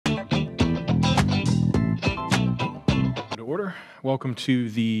Welcome to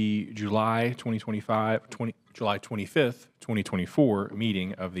the July 25th, 2024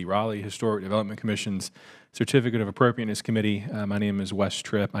 meeting of the Raleigh Historic Development Commission's Certificate of Appropriateness Committee. My name is Wes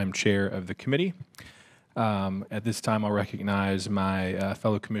Tripp. I'm chair of the committee. At this time, I'll recognize my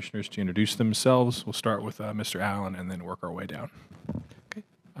fellow commissioners to introduce themselves. We'll start with Mr. Allen and then work our way down. Okay.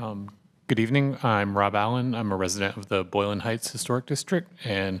 Good evening. I'm Rob Allen. I'm a resident of the Boylan Heights Historic District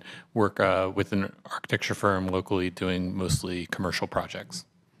and work with an architecture firm locally doing mostly commercial projects.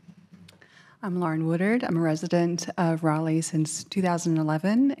 I'm Lauren Woodard. I'm a resident of Raleigh since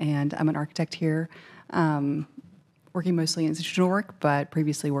 2011, and I'm an architect here, working mostly in institutional work, but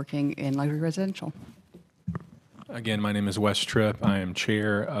previously working in luxury residential. Again, my name is Wes Tripp. I am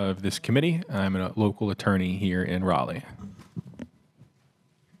chair of this committee. I'm a local attorney here in Raleigh.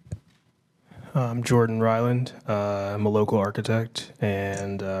 I'm Jordan Ryland. I'm a local architect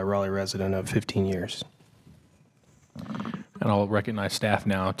and a Raleigh resident of 15 years. And I'll recognize staff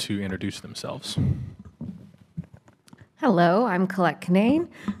now to introduce themselves. Hello, I'm Colette Canane.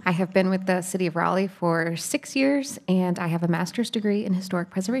 I have been with the City of Raleigh for 6 years, and I have a master's degree in historic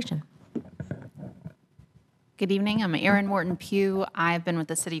preservation. Good evening. I'm Erin Morton Pugh. I've been with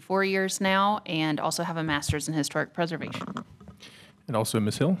the city 4 years now and also have a master's in historic preservation. And also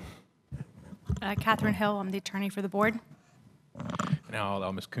Ms. Hill. Catherine Hill. I'm the attorney for the board. Now I'll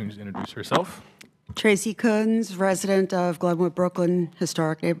allow Ms. Coons to introduce herself. Tracy Coons, resident of Glenwood, Brooklyn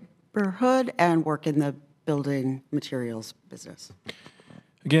Historic Neighborhood, and work in the building materials business.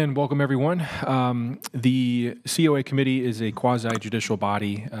 Again, welcome everyone. The COA committee is a quasi-judicial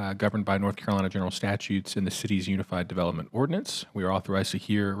body governed by North Carolina general statutes and the city's Unified Development Ordinance. We are authorized to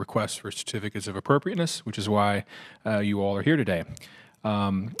hear requests for certificates of appropriateness, which is why you all are here today.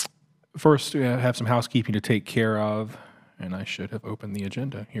 First, we have some housekeeping to take care of, and I should have opened the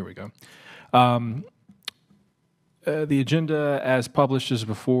agenda. Here we go. The agenda as published is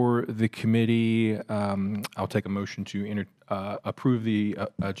before the committee. I'll take a motion to approve the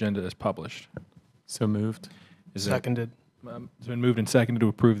agenda as published. So moved. Seconded. It's been moved and seconded to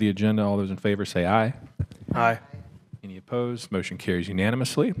approve the agenda. All those in favor say aye. Aye. Any opposed? Motion carries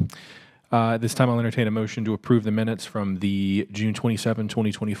unanimously. At this time, I'll entertain a motion to approve the minutes from the June 27,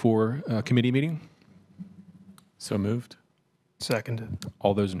 2024 committee meeting. So moved. Seconded.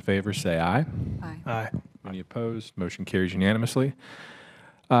 All those in favor say aye. Aye. Aye. Any opposed? Motion carries unanimously.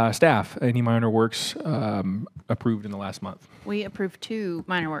 Staff, any minor works approved in the last month? We approved 2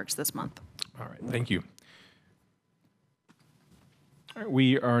 minor works this month. All right, thank you. All right,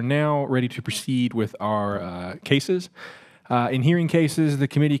 we are now ready to proceed with our cases. In hearing cases, the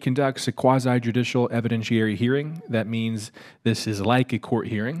committee conducts a quasi-judicial evidentiary hearing. That means this is like a court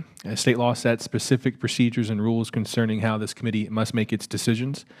hearing. State law sets specific procedures and rules concerning how this committee must make its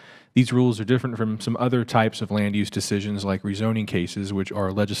decisions. These rules are different from some other types of land use decisions like rezoning cases, which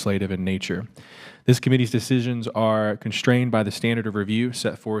are legislative in nature. This committee's decisions are constrained by the standard of review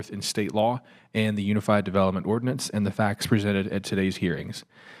set forth in state law and the Unified Development Ordinance and the facts presented at today's hearings.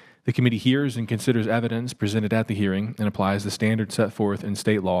 The committee hears and considers evidence presented at the hearing and applies the standards set forth in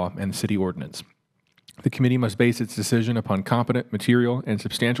state law and the city ordinance. The committee must base its decision upon competent, material, and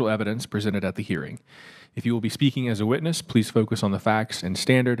substantial evidence presented at the hearing. If you will be speaking as a witness, please focus on the facts and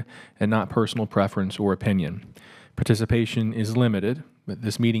standard and not personal preference or opinion. Participation is limited, but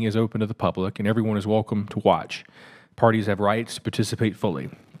this meeting is open to the public and everyone is welcome to watch. Parties have rights to participate fully.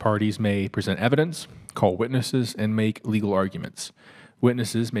 Parties may present evidence, call witnesses, and make legal arguments.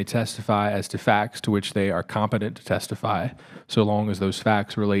 Witnesses may testify as to facts to which they are competent to testify, so long as those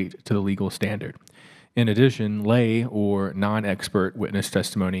facts relate to the legal standard. In addition, lay or non-expert witness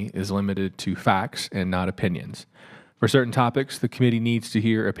testimony is limited to facts and not opinions. For certain topics, the committee needs to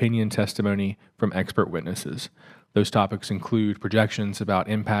hear opinion testimony from expert witnesses. Those topics include projections about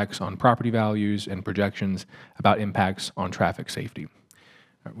impacts on property values and projections about impacts on traffic safety.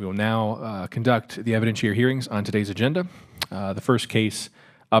 We will now conduct the evidentiary hearings on today's agenda. The first case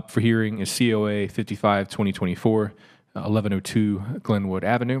up for hearing is COA 55-2024, 1102 Glenwood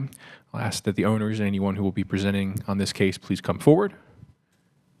Avenue. I'll ask that the owners and anyone who will be presenting on this case please come forward.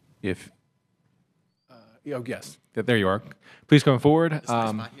 Oh, yes, there you are. Please come forward. This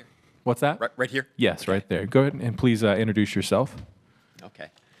nice spot here. What's that? Right here? Yes, right there. Go ahead and please introduce yourself. Okay.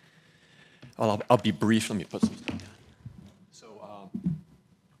 Well, I'll be brief. Let me put some stuff down.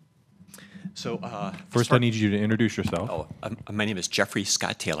 First, I need you to introduce yourself. Oh, my name is Jeffrey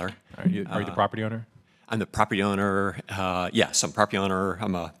Scott Taylor. Are you the property owner? I'm the property owner. Yes, I'm property owner.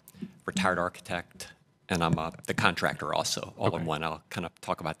 I'm a retired architect, and I'm the contractor also, all in one. I'll kind of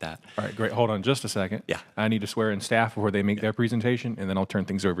talk about that. All right, great. Hold on just a second. Yeah. I need to swear in staff before they make their presentation, and then I'll turn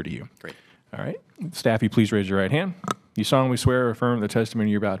things over to you. Great. All right. Staff, you please raise your right hand. You solemnly swear or affirm the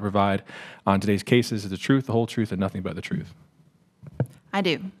testimony you're about to provide on today's cases is the truth, the whole truth, and nothing but the truth. I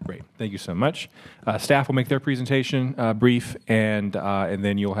do. Great. Thank you so much. Staff will make their presentation brief, and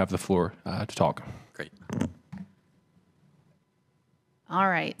then you'll have the floor to talk. Great. All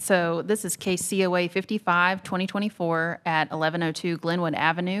right, so this is case COA 55-2024 at 1102 Glenwood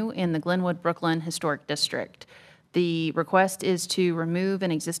Avenue in the Glenwood Brooklyn Historic District. The request is to remove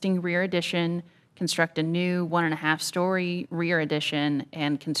an existing rear addition, construct a new 1.5-story rear addition,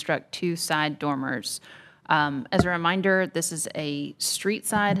 and construct 2 side dormers. As a reminder, this is a street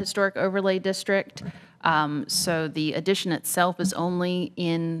side historic overlay district, so the addition itself is only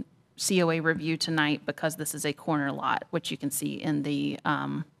in COA review tonight because this is a corner lot, which you can see in the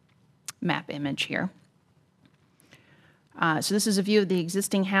map image here. So this is a view of the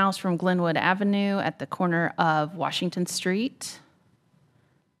existing house from Glenwood Avenue at the corner of Washington Street.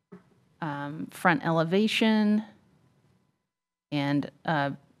 Front elevation and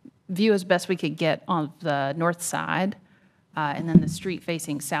view as best we could get on the north side, and then the street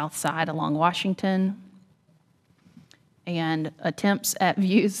facing south side along Washington, and attempts at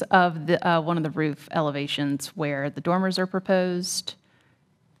views of the, one of the roof elevations where the dormers are proposed,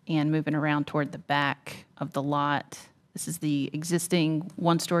 and moving around toward the back of the lot. This is the existing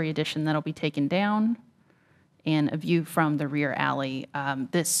 1-story addition that'll be taken down, and a view from the rear alley.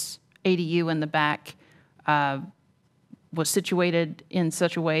 This ADU in the back was situated in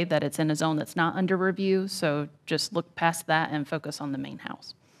such a way that it's in a zone that's not under review, so just look past that and focus on the main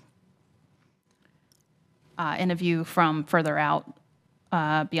house. And a view from further out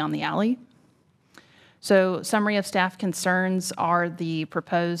beyond the alley. So summary of staff concerns are the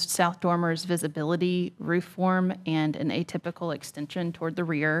proposed south dormer's visibility, roof form, and an atypical extension toward the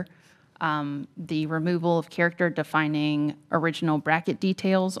rear. The removal of character defining original bracket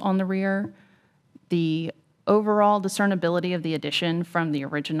details on the rear. The overall discernibility of the addition from the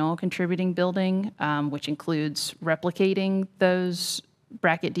original contributing building, which includes replicating those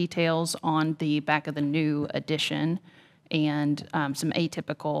bracket details on the back of the new addition, and some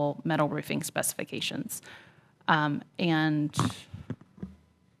atypical metal roofing specifications. And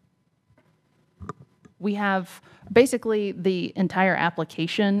we have basically the entire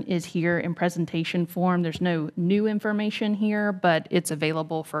application is here in presentation form. There's no new information here, but it's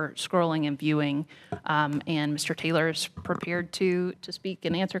available for scrolling and viewing. And Mr. Taylor is prepared to speak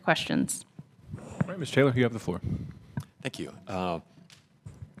and answer questions. All right, Ms. Taylor, you have the floor. Thank you. And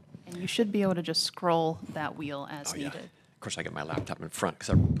you should be able to just scroll that wheel as needed. Of course, I got my laptop in front because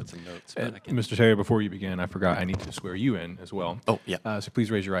I put some notes. But I can... Mr. Taylor, before you begin, I forgot I need to swear you in as well. Oh, yeah. So please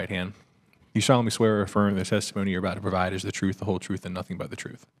raise your right hand. You solemnly swear or affirm the testimony you're about to provide is the truth, the whole truth, and nothing but the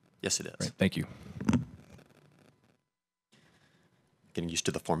truth. Yes, it is. Right, thank you. Getting used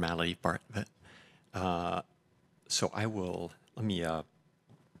to the formality part of it. So I will, let me,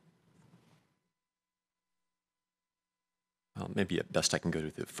 maybe at best I can go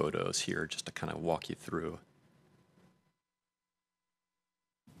to the photos here just to kind of walk you through.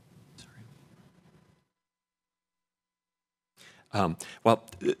 Well,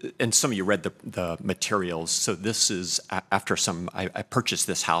 and some of you read the materials. So this is after I purchased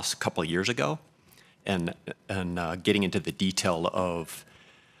this house a couple of years ago, and getting into the detail of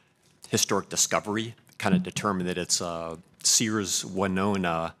historic discovery, kind of determined that it's a Sears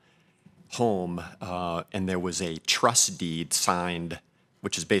Winona home, and there was a trust deed signed,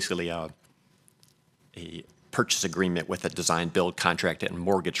 which is basically a purchase agreement with a design build contract and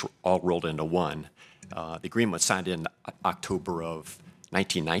mortgage all rolled into one. The agreement was signed in October of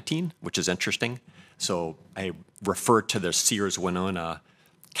 1919, which is interesting. So I referred to the Sears Winona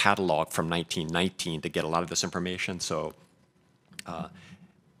catalog from 1919 to get a lot of this information. So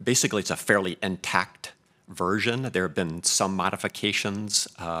basically, it's a fairly intact version. There have been some modifications,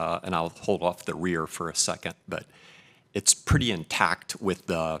 and I'll hold off the rear for a second, but it's pretty intact with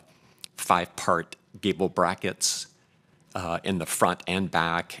the 5-part gable brackets in the front and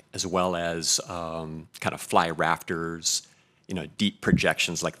back, as well as kind of fly rafters, deep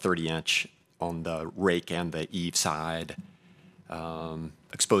projections like 30-inch on the rake and the eave side,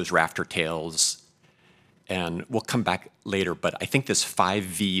 exposed rafter tails. And we'll come back later, but I think this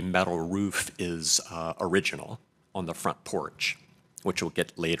 5V metal roof is original on the front porch, which we'll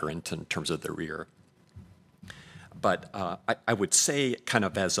get later into in terms of the rear. But I would say kind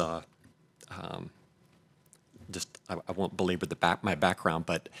of as a, I won't belabor my background,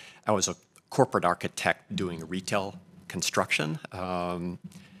 but I was a corporate architect doing retail construction,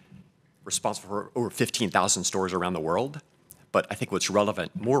 responsible for over 15,000 stores around the world. But I think what's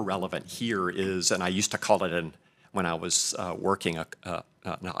more relevant here is, and I used to call it when I was working an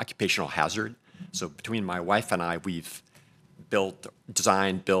occupational hazard, So between my wife and I, we've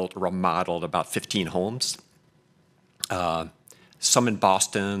designed, built, remodeled about 15 homes. Some in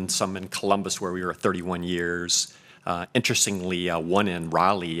Boston, some in Columbus, where we were 31 years. Interestingly, one in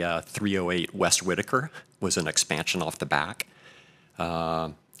Raleigh, 308 West Whitaker, was an expansion off the back.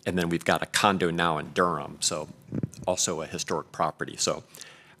 And then we've got a condo now in Durham, so also a historic property. So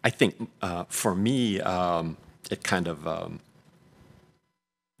I think for me, it kind of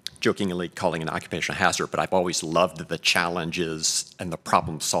jokingly calling it an occupational hazard, but I've always loved the challenges and the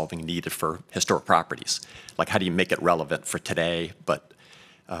problem solving needed for historic properties. Like, how do you make it relevant for today, but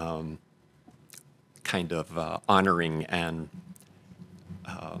kind of honoring and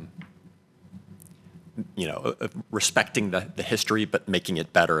respecting the history, but making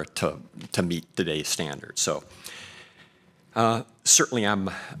it better to meet today's standards. So certainly I'm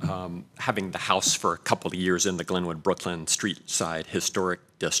having the house for a couple of years in the Glenwood Brooklyn Street Side Historic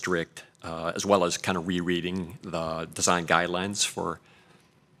District, as well as kind of rereading the design guidelines for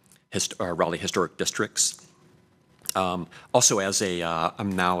Raleigh historic districts. Also,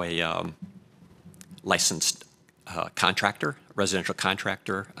 I'm now a licensed contractor, residential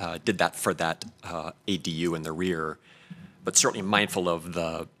contractor. Did that for that ADU in the rear, but certainly mindful of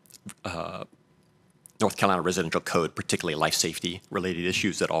the North Carolina Residential Code, particularly life safety related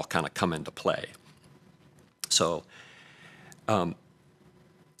issues that all kind of come into play. So,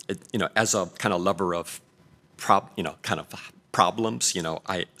 as a kind of lover of problems,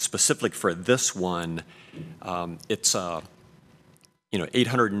 I specifically for this one, it's a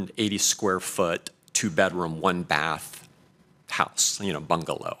 880 square foot, 2-bedroom, 1-bath house,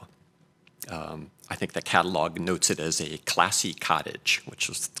 bungalow. I think the catalog notes it as a classy cottage, which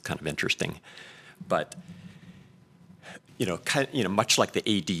is kind of interesting. But much like the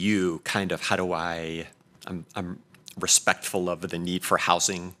ADU, kind of how do I'm respectful of the need for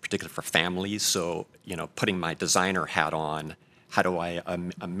housing, particularly for families. So putting my designer hat on, how do I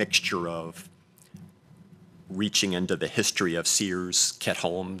a mixture of reaching into the history of Sears, Kit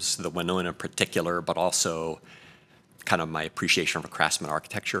Holmes, the Winona in particular, but also kind of my appreciation for craftsman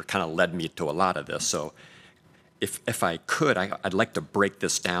architecture kind of led me to a lot of this. So if I could, I'd like to break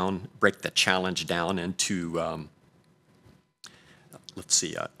the challenge down into, let's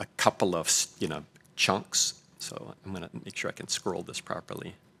see, a couple of, chunks. So I'm going to make sure I can scroll this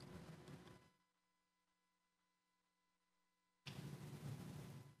properly.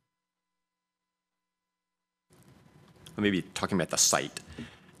 Maybe talking about the site.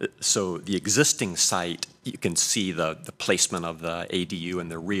 So the existing site, you can see the placement of the ADU in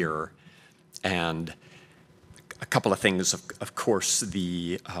the rear, and a couple of things. Of course,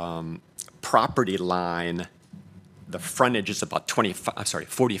 the property line, the frontage is about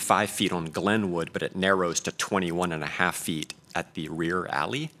 45 feet on Glenwood, but it narrows to 21.5 feet at the rear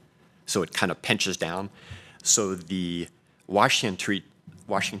alley. So it kind of pinches down. So the Washington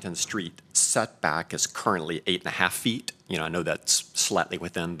Street setback is currently 8.5 feet. I know that's slightly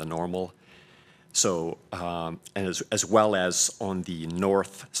within the normal. So, and as well as on the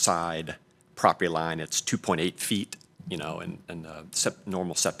north side property line, it's 2.8 feet, and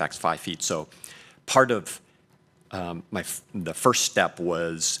normal setback's 5 feet. So part of the first step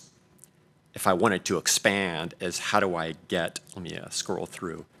was, if I wanted to expand, is how do I get, let me scroll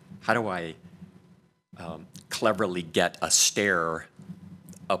through, how do I cleverly get a stair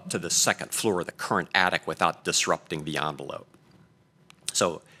up to the second floor of the current attic without disrupting the envelope?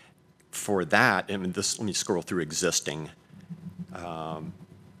 So for that, let me scroll through existing.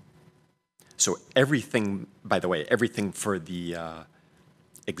 So everything, by the way, everything for the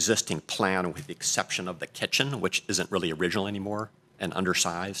existing plan, with the exception of the kitchen, which isn't really original anymore and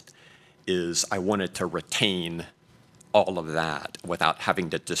undersized, is I wanted to retain all of that without having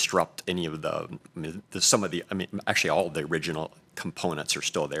to disrupt any of actually all of the original components are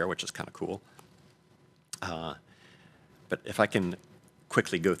still there, which is kind of cool. But if I can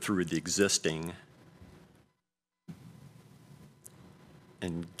quickly go through the existing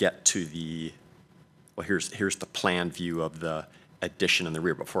and get to the, well, here's the plan view of the addition in the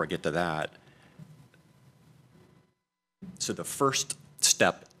rear. Before I get to that, so the first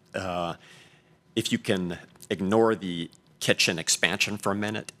step, if you can ignore the kitchen expansion for a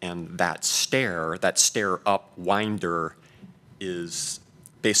minute, and that stair up winder is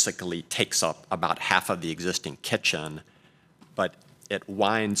basically takes up about half of the existing kitchen, but it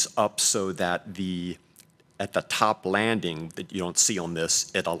winds up so that at the top landing that you don't see on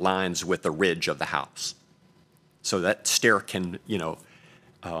this, it aligns with the ridge of the house. So that stair can,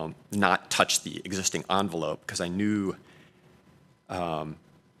 not touch the existing envelope, because I knew, that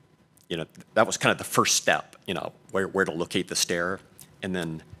was kind of the first step, where to locate the stair. And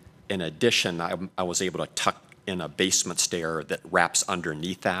then in addition, I was able to tuck in a basement stair that wraps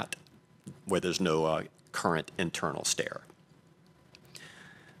underneath that, where there's no current internal stair.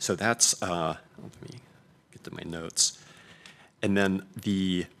 So that's, let me get to my notes. And then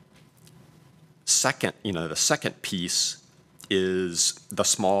the second, the second piece is the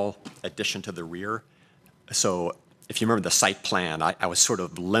small addition to the rear. So if you remember the site plan, I was sort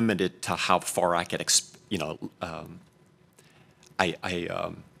of limited to how far I could,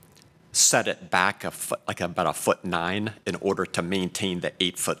 I set it back a foot, like about 1.9 in order to maintain the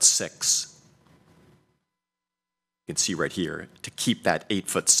 8'6". You can see right here, to keep that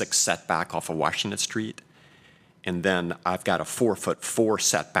 8'6" setback off of Washington Street. And then I've got a 4'4"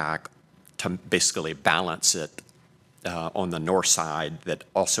 setback to basically balance it on the north side that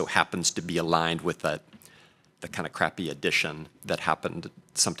also happens to be aligned with the kind of crappy addition that happened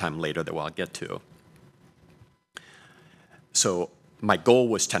sometime later that I'll get to. So my goal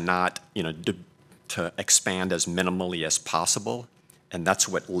was to not, to expand as minimally as possible, and that's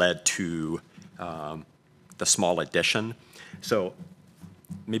what led to the small addition. So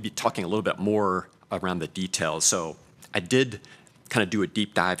maybe talking a little bit more around the details. So I did kind of do a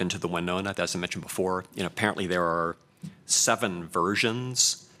deep dive into the Winona, as I mentioned before. Apparently there are 7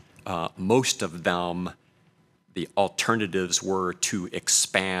 versions. Most of them, the alternatives were to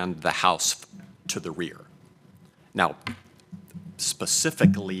expand the house to the rear. Now,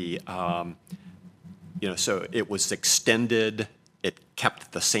 specifically, so it was extended, it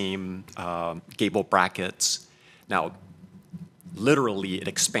kept the same gable brackets. Now, literally, it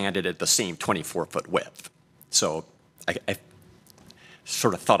expanded at the same 24-foot width. So I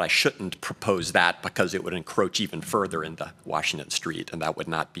sort of thought I shouldn't propose that because it would encroach even further into Washington Street, and that would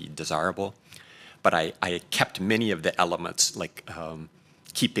not be desirable. But I kept many of the elements, like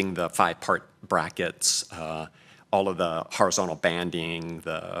keeping the 5-part brackets, all of the horizontal banding,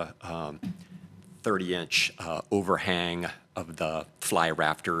 the 30-inch overhang of the fly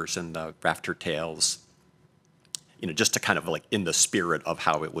rafters and the rafter tails, just to kind of like in the spirit of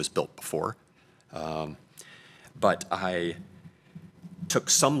how it was built before. But I took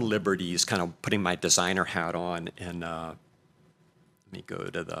some liberties kind of putting my designer hat on, and let me go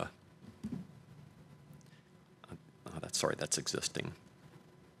to the, that's existing.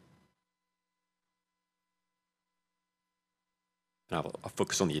 And I'll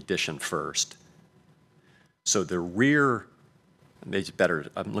focus on the addition first. So the rear, maybe better,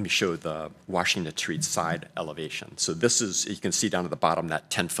 let me show the Washington Street side elevation. So this is, you can see down at the bottom, that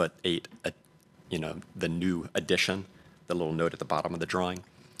 10'8", the new addition, the little note at the bottom of the drawing.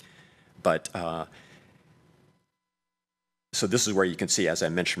 But, so this is where you can see, as I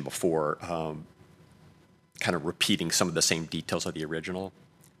mentioned before, kind of repeating some of the same details of the original.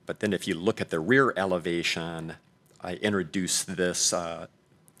 But then if you look at the rear elevation, I introduced this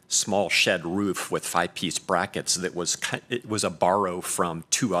small shed roof with 5-piece brackets that it was a borrow from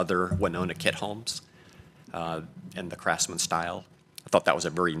 2 other Winona kit homes in the Craftsman style. I thought that was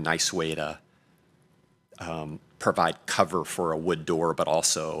a very nice way to provide cover for a wood door, but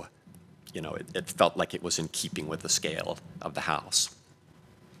also, it felt like it was in keeping with the scale of the house.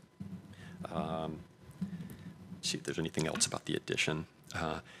 See if there's anything else about the addition.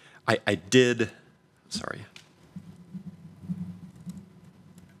 I did, sorry.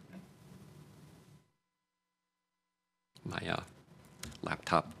 My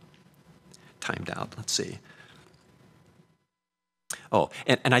laptop timed out. Let's see. Oh,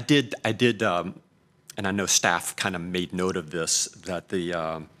 and I did, and I know staff kind of made note of this, that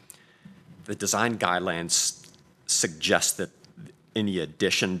the design guidelines suggest that any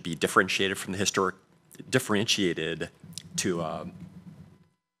addition be differentiated from the historic, differentiated to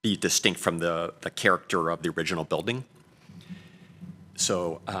be distinct from the character of the original building.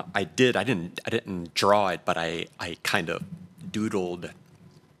 So I didn't draw it, but I kind of doodled.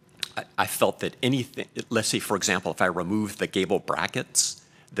 I felt that anything, let's say, for example, if I remove the gable brackets,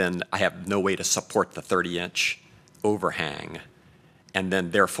 then I have no way to support the 30-inch overhang. And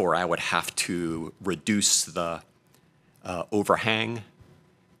then, therefore, I would have to reduce the overhang.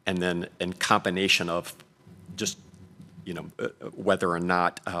 And then, in combination of just, whether or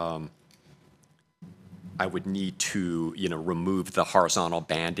not I would need to, remove the horizontal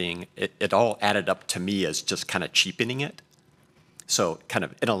banding. It all added up to me as just kind of cheapening it. So kind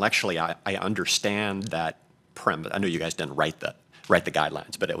of intellectually, I understand that premise. I know you guys didn't write the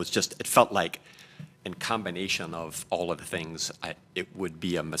guidelines, but it felt like in combination of all of the things, it would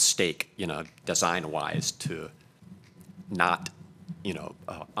be a mistake, design-wise, to not,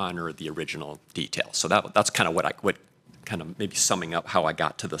 honor the original details. So that's kind of what kind of maybe summing up how I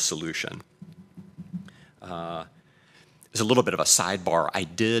got to the solution. as a little bit of a sidebar, I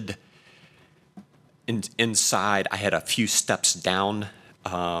did, inside, I had a few steps down,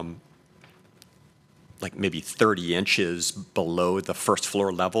 like maybe 30 inches below the first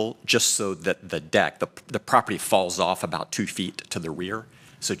floor level, just so that the deck, the property falls off about 2 feet to the rear.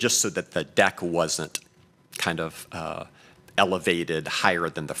 So just so that the deck wasn't kind of elevated higher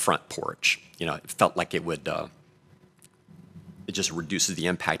than the front porch. You know, it felt like it would, it just reduces the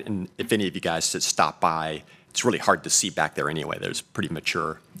impact. And if any of you guys should stop by, it's really hard to see back there anyway. There's pretty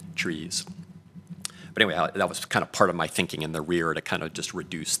mature trees. But anyway, that was kind of part of my thinking in the rear to kind of just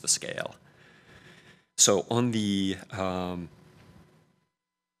reduce the scale. So on the,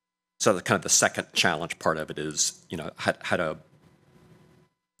 so the kind of the second challenge part of it is, you know, how to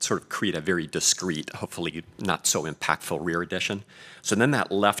sort of create a very discreet, hopefully not so impactful rear addition. So then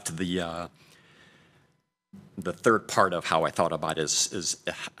that left the third part of how I thought about it is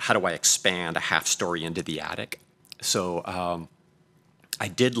how do I expand a half story into the attic? So I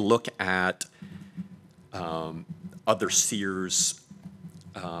did look at other Sears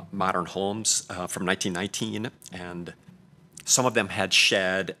modern homes from 1919, and some of them had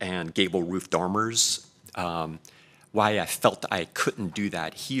shed and gable roof dormers. Why I felt I couldn't do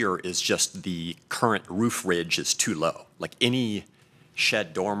that here is just the current roof ridge is too low. Like any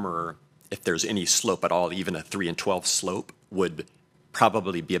shed dormer, if there's any slope at all, even a 3 and 12 slope, would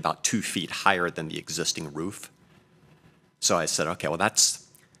probably be about 2 feet higher than the existing roof. So I said, okay, well that's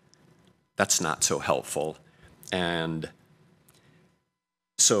not so helpful. And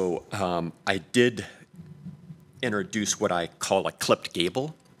so I did introduce what I call a clipped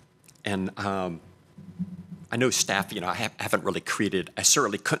gable. And I know staff, you know, I haven't really created, I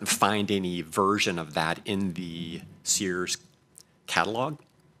certainly couldn't find any version of that in the Sears catalog.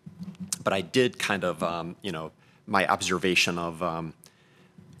 But I did kind of, you know, my observation of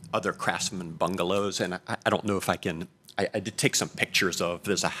other craftsman bungalows, and I don't know if I can, I did take some pictures of,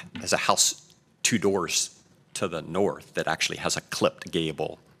 there's a house 2 doors to the north that actually has a clipped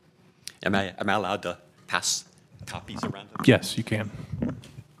gable. Am I allowed to pass copies around? Yes, you can.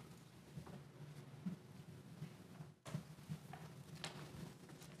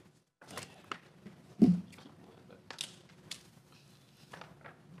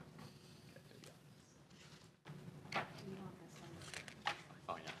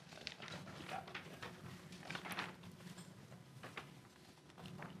 Oh, yeah.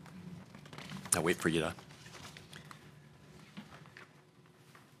 I'll wait for you to.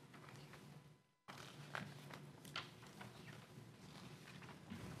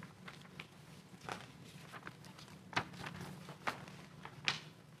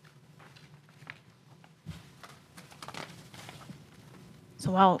 So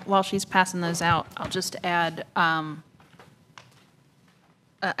while she's passing those out, I'll just add, I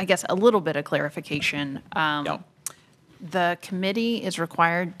guess, a little bit of clarification. Yep. The committee is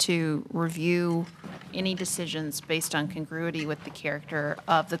required to review any decisions based on congruity with the character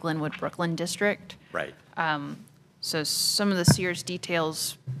of the Glenwood Brooklyn district. Right. So some of the Sears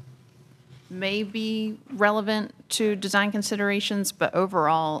details may be relevant to design considerations, but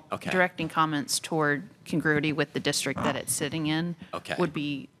overall, Okay. directing comments toward congruity with the district that it's sitting in Okay. would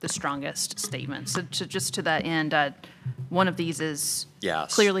be the strongest statement. So just to that end, one of these is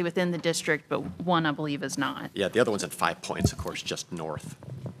Yes. clearly within the district, but one I believe is not. Yeah, the other one's in 5 Points, of course, just north.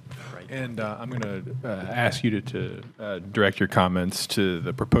 Right. And I'm going to ask you to direct your comments to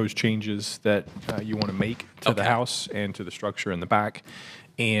the proposed changes that you want to make to the Okay. house and to the structure in the back,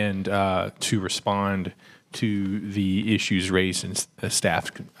 and to respond to the issues raised in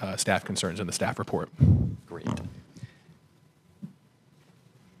staff concerns in the staff report. Great.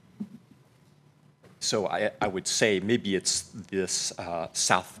 So I would say maybe it's this the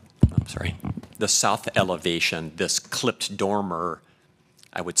south elevation, this clipped dormer,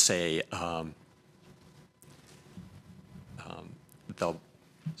 I would say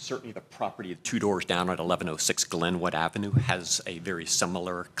certainly the property 2 doors down at 1106 Glenwood Avenue has a very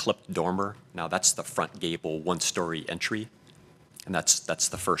similar clipped dormer. Now that's the front gable 1-story entry, and that's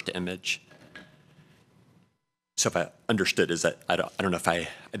the first image. So if I understood, is that I don't know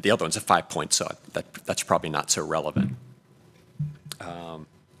if the other one's a 5 Points, so that's probably not so relevant.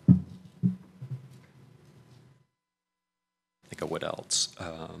 Think of what else.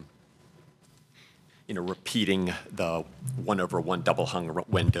 You know, repeating the 1/1 double hung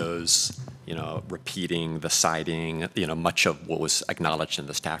windows, you know, repeating the siding, you know, much of what was acknowledged in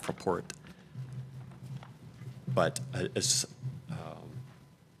the staff report. But as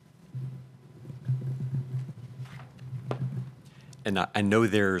and I know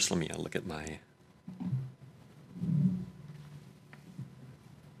there's, let me look at my,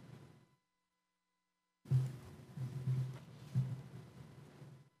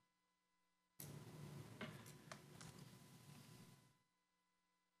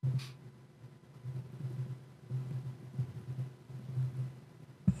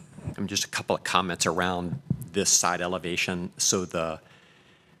 just a couple of comments around this side elevation. So the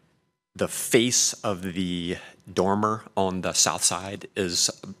face of the dormer on the south side is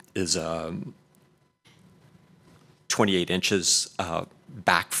 28 inches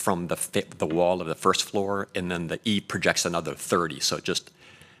back from the wall of the first floor, and then the eave projects another 30. So just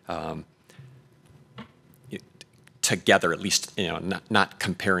together, at least, not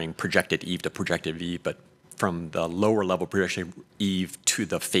comparing projected eave to projected eave, but from the lower level projected eave to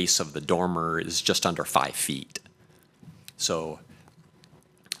the face of the dormer is just under 5 feet. So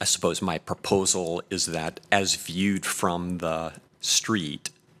I suppose my proposal is that as viewed from the street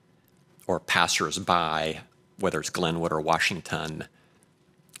or passers-by, whether it's Glenwood or Washington,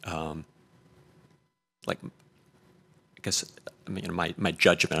 my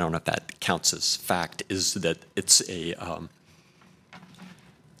judgment, I don't know if that counts as fact, is that it's a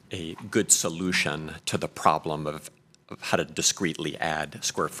good solution to the problem of how to discreetly add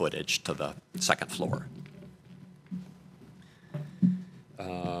square footage to the second floor.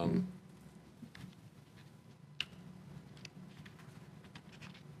 I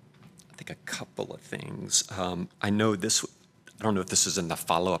think a couple of things. I know this, I don't know if this is in the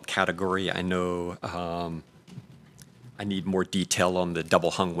follow-up category. I know I need more detail on the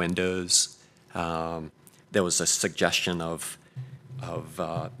double hung windows. There was a suggestion of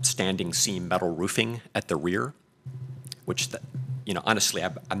standing seam metal roofing at the rear, which, honestly,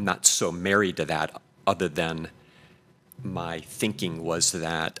 I'm not so married to that, other than my thinking was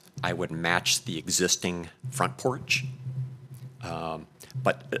that I would match the existing front porch. So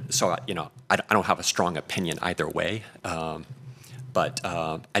I don't have a strong opinion either way. But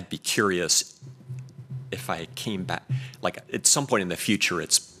I'd be curious if I came back, like at some point in the future,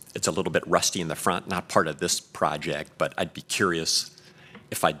 it's a little bit rusty in the front, not part of this project, but I'd be curious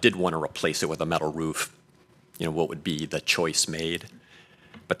if I did want to replace it with a metal roof, what would be the choice made?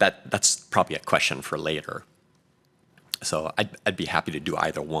 But that's probably a question for later. So I'd be happy to do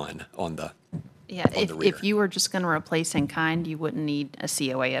either one on the rear. If you were just going to replace in kind, you wouldn't need a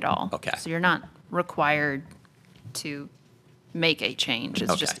COA at all. Okay. So you're not required to make a change.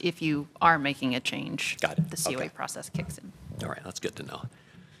 It's just if you are making a change, Got it. the COA process kicks in. All right, that's good to know.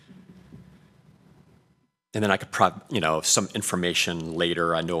 And then I could some information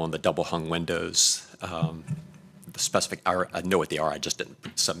later, I know on the double hung windows, the specific, I know what they are, I just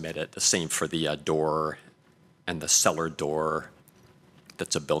didn't submit it. The same for the door and the cellar door,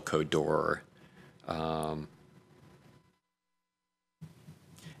 that's a Bilco door. And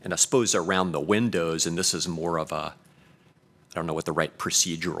I suppose around the windows, and this is more of a, I don't know what the right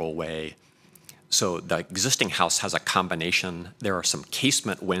procedural way. So the existing house has a combination. There are some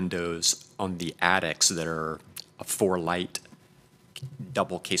casement windows on the attics that are a 4-light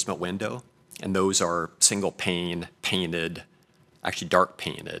double casement window, and those are single pane, painted, actually dark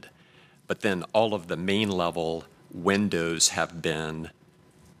painted. But then all of the main level windows have been,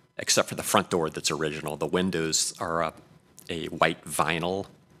 except for the front door that's original, the windows are a white vinyl,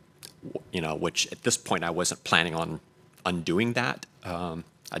 which at this point I wasn't planning on undoing that.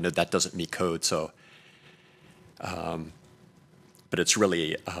 I know that doesn't meet code, so, but it's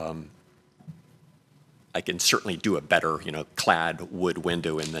really, I can certainly do a better, clad wood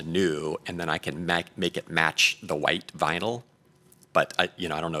window in the new, and then I can make it match the white vinyl. But I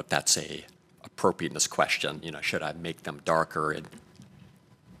don't know if that's a appropriateness question. Should I make them darker? And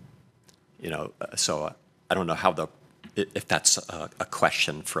so I don't know if that's a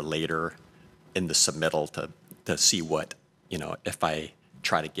question for later in the submittal to see what, if I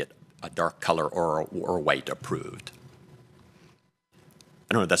try to get a dark color or white approved.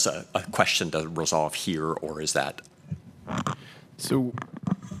 I don't know if that's a question to resolve here, or is that? So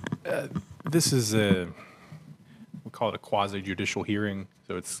this is we call it a quasi-judicial hearing.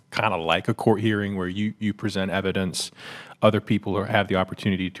 So it's kind of like a court hearing where you present evidence, other people have the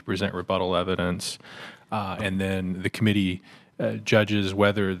opportunity to present rebuttal evidence, and then the committee judges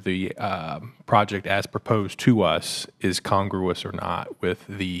whether the project as proposed to us is congruous or not with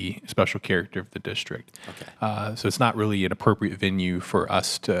the special character of the district. Okay. So it's not really an appropriate venue for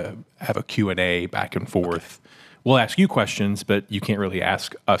us to have a Q&A back and forth. Okay. We'll ask you questions, but you can't really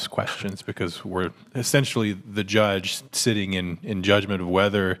ask us questions because we're essentially the judge sitting in judgment of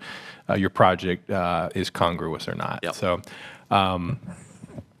whether your project is congruous or not. Yep. So.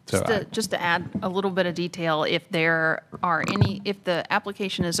 Just to add a little bit of detail, if the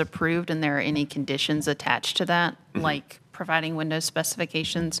application is approved and there are any conditions attached to that, like providing window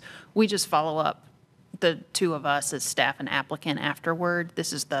specifications, we just follow up, the two of us as staff and applicant afterward.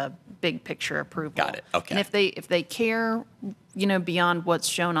 This is the big picture approval. Got it. Okay. And if they care, beyond what's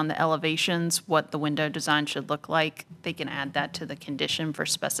shown on the elevations, what the window design should look like, they can add that to the condition for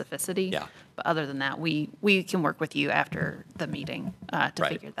specificity. Yeah. But other than that, we can work with you after the meeting to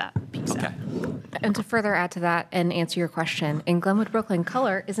Right. figure that piece out. And to further add to that and answer your question, in Glenwood, Brooklyn,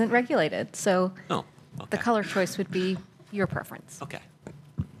 color isn't regulated. So Oh, the okay. color choice would be your preference. Okay.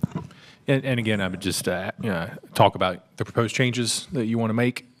 And again, I would just talk about the proposed changes that you want to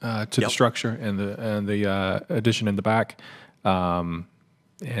make to the Yep. structure and the addition in the back,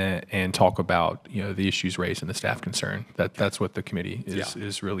 and talk about the issues raised in the staff concern. That's what the committee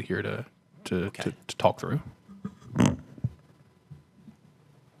is really here to talk through.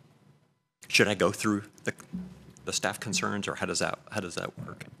 Should I go through the staff concerns, or how does that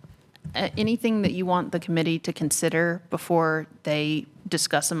work? Anything that you want the committee to consider before they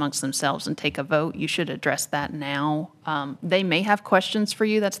discuss amongst themselves and take a vote, you should address that now. They may have questions for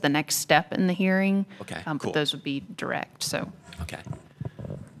you. That's the next step in the hearing. Okay, But cool. those would be direct, so. Okay.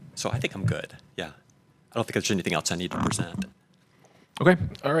 So I think I'm good. Yeah. I don't think there's anything else I need to present. Okay.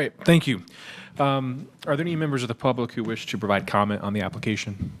 All right. Thank you. Are there any members of the public who wish to provide comment on the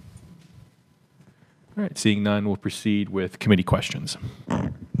application? All right. Seeing none, we'll proceed with committee questions.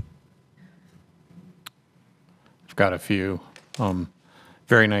 I've got a few.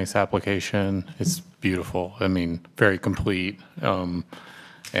 Very nice application. It's beautiful. I mean, very complete. And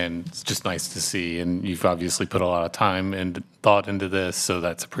it's just nice to see. And you've obviously put a lot of time and thought into this, so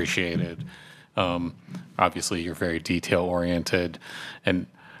that's appreciated. Obviously, you're very detail oriented. And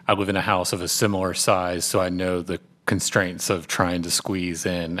I live in a house of a similar size, so I know the constraints of trying to squeeze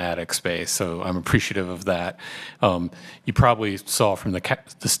in attic space. So I'm appreciative of that. You probably saw from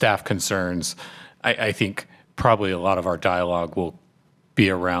the staff concerns, I think probably a lot of our dialogue will be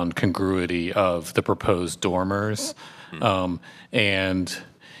around congruity of the proposed dormers. And,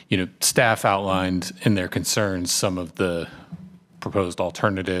 staff outlined in their concerns some of the proposed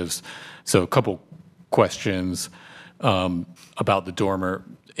alternatives. So a couple questions about the dormer.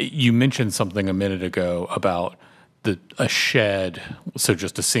 You mentioned something a minute ago about a shed, so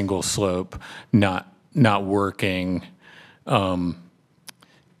just a single slope, not working.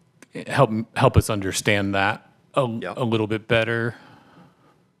 Help us understand that a little bit better.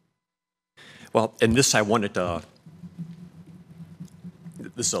 Well, in this, I wanted to.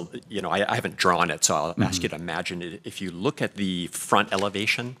 This is I haven't drawn it, so I'll ask you to imagine it. If you look at the front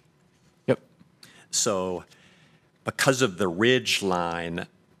elevation. Yep. So, because of the ridge line,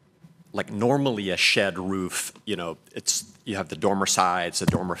 like normally a shed roof, you have the dormer sides, the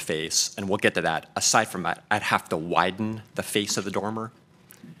dormer face, and we'll get to that. Aside from that, I'd have to widen the face of the dormer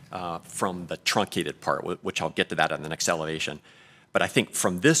from the truncated part, which I'll get to that on the next elevation. But I think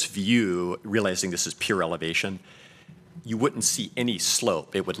from this view, realizing this is pure elevation, you wouldn't see any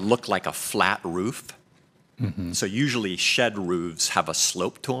slope. It would look like a flat roof. So usually shed roofs have a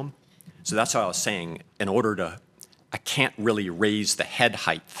slope to them. So that's why I was saying, I can't really raise the head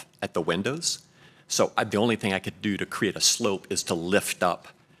height at the windows. So the only thing I could do to create a slope is to lift up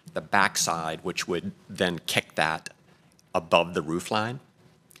the backside, which would then kick that above the roof line.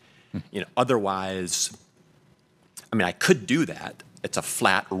 Otherwise, I could do that. It's a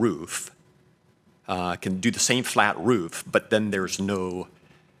flat roof. I can do the same flat roof, but then there's no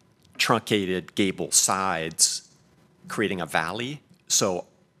truncated gable sides creating a valley. So,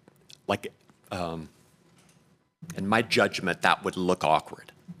 in my judgment, that would look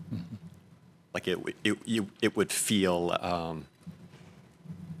awkward. Like it would feel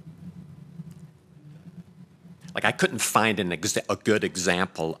like I couldn't find a good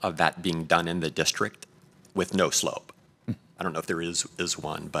example of that being done in the district with no slope. I don't know if there is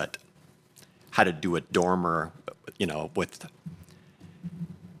one, but how to do a dormer, with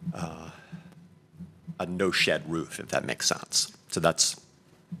a no shed roof, if that makes sense. So that's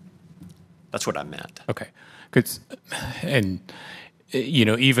what I meant. Okay. And,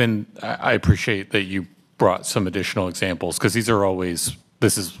 even I appreciate that you brought some additional examples, because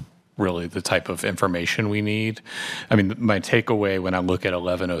this is really the type of information we need. My takeaway when I look at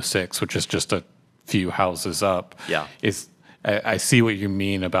 1106, which is just a few houses up, is I see what you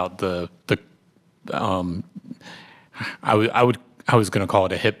mean about I was going to call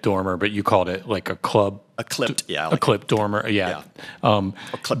it a hip dormer, but you called it like a clipped dormer, yeah.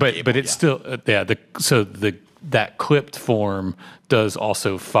 But it's still that clipped form does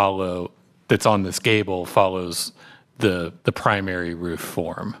also follow. That's on this gable follows the primary roof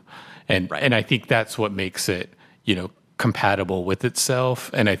form, and I think that's what makes it compatible with itself.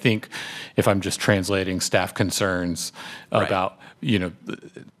 And I think if I'm just translating staff concerns about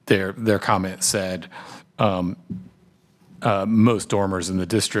their comment said. Most dormers in the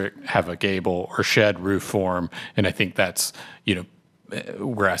district have a gable or shed roof form, and I think that's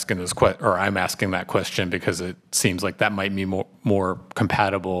we're asking this or I'm asking that question because it seems like that might be more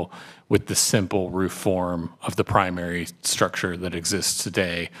compatible with the simple roof form of the primary structure that exists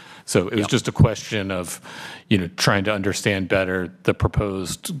today. So it was just a question of, trying to understand better the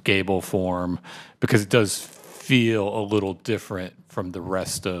proposed gable form, because it does feel a little different from the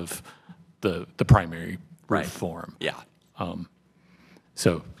rest of the primary roof form. Yeah.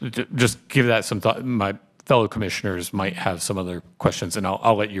 So just give that some thought. My fellow commissioners might have some other questions, and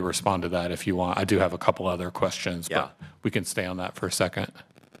I'll let you respond to that if you want. I do have a couple other questions, but we can stay on that for a second.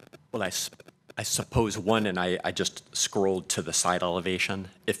 Well, I suppose one, and I just scrolled to the side elevation.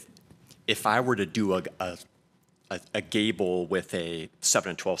 If I were to do a gable with a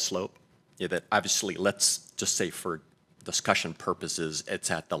 7-12 slope, that obviously, let's just say for discussion purposes,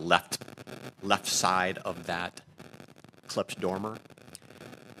 it's at the left side of that clipped dormer.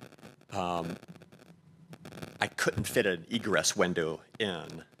 I couldn't fit an egress window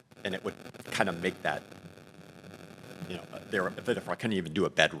in, and it would kind of make that, therefore I couldn't even do a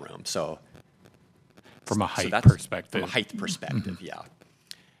bedroom. So from a height perspective. From a height perspective, yeah.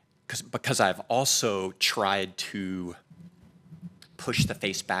 Because I've also tried to push the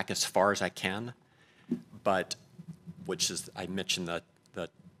face back as far as I can, but I mentioned the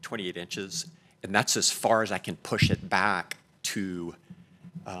 28 inches, and that's as far as I can push it back to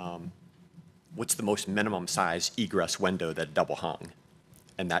what's the most minimum size egress window that double hung,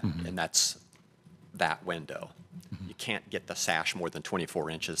 and that's that window. You can't get the sash more than 24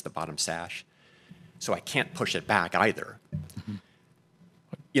 inches, the bottom sash, so I can't push it back either.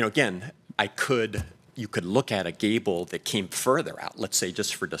 Again, you could look at a gable that came further out. Let's say,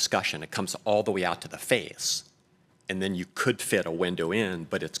 just for discussion, it comes all the way out to the face, and then you could fit a window in,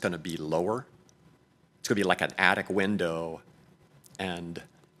 but it's going to be lower. It's going to be like an attic window, and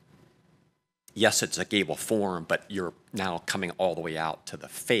yes, it's a gable form, but you're now coming all the way out to the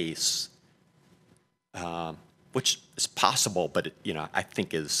face, which is possible, but I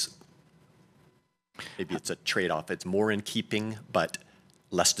think maybe it's a trade-off. It's more in keeping, but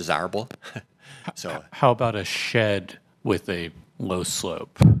less desirable. So, how about a shed with a low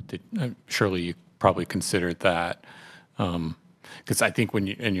slope? Surely you probably considered that, because I think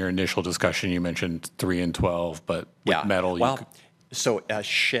in your initial discussion you mentioned 3 and 12, but with metal. So a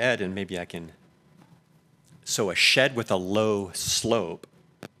shed, and maybe I can. So a shed with a low slope,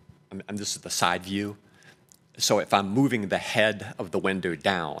 and this is the side view. So if I'm moving the head of the window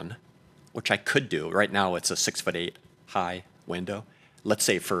down, which I could do, right now it's a 6'8" high window. Let's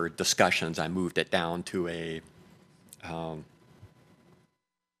say for discussions, I moved it down to a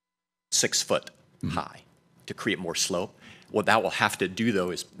 6 foot high to create more slope. What that will have to do,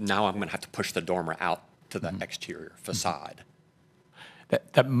 though, is now I'm going to have to push the dormer out to the exterior facade.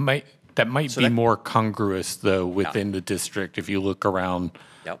 That might be more congruous, though, within the district. If you look around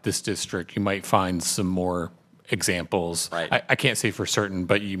this district, you might find some more examples. Right. I can't say for certain,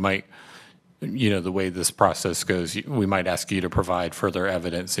 but you might, the way this process goes, we might ask you to provide further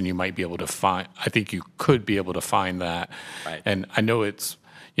evidence, and you might be able to find, I think you could be able to find that. Right. And I know it's,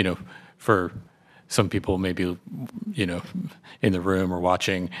 for some people maybe, in the room or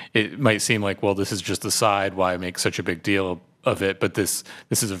watching, it might seem like, well, this is just the side, why make such a big deal of it? But this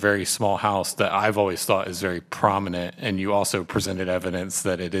is a very small house that I've always thought is very prominent, and you also presented evidence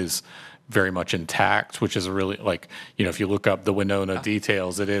that it is very much intact, which is really if you look up the Winona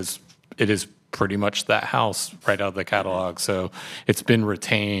details, it is pretty much that house right out of the catalog. So it's been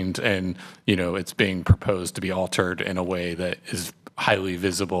retained, and it's being proposed to be altered in a way that is highly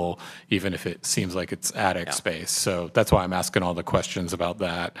visible, even if it seems like it's attic space. So that's why I'm asking all the questions about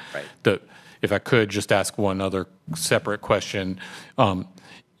that. Right. If I could just ask one other separate question, and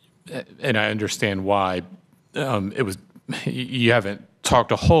I understand why you haven't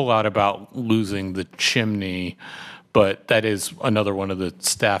talked a whole lot about losing the chimney, but that is another one of the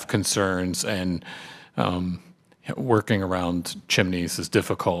staff concerns, and working around chimneys is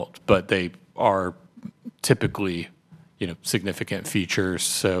difficult, but they are typically, significant features.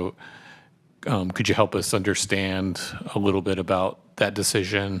 So could you help us understand a little bit about that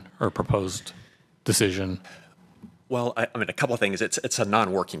decision or proposed decision? Well, a couple of things. It's a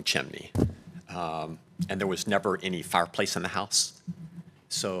non-working chimney, and there was never any fireplace in the house.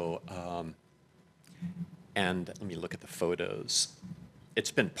 So, and let me look at the photos.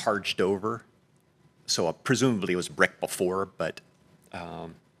 It's been parged over, so presumably it was brick before, but,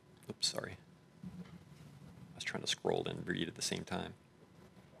 oops, sorry. I was trying to scroll and read at the same time.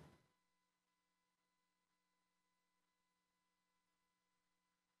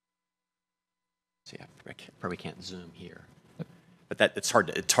 So yeah, I probably can't zoom here, but it's hard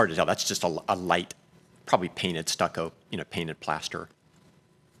to tell. That's just a light, probably painted stucco, painted plaster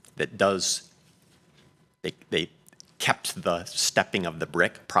that does, they kept the stepping of the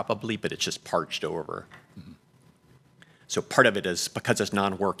brick probably, but it's just parched over. So part of it is because it's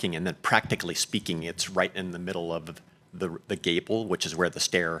non-working, and then practically speaking, it's right in the middle of the gable, which is where the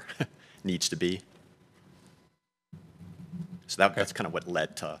stair needs to be. So that's kind of what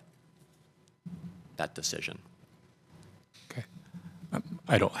led to that decision. Okay.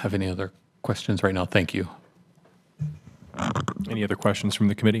 I don't have any other questions right now. Thank you. Any other questions from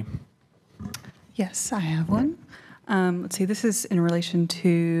the committee? Yes, I have one. Let's see, this is in relation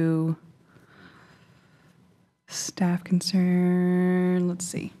to staff concern. Let's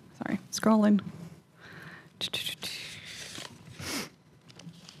see, sorry, scrolling.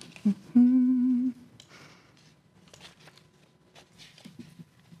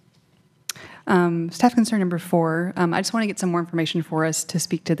 Staff concern number 4. I just want to get some more information for us to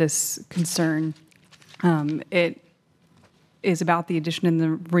speak to this concern. It is about the addition in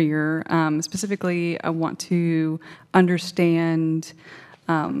the rear. Specifically, I want to understand,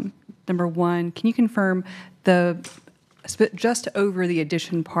 number 1, can you confirm just over the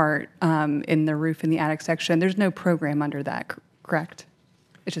addition part in the roof in the attic section, there's no program under that, correct?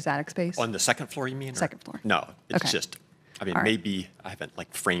 It's just attic space? On the second floor, you mean? Second floor. No, it's Okay. just, I mean, All right. maybe, I haven't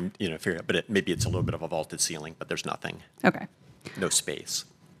like framed, figured out, but maybe it's a little bit of a vaulted ceiling, but there's nothing, Okay. no space.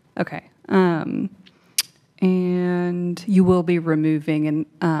 Okay. And you will be removing,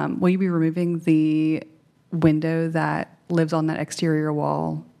 will you be removing the window that lives on that exterior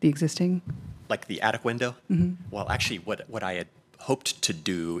wall, the existing? Like the attic window? Mm-hmm. Well, actually, what I had hoped to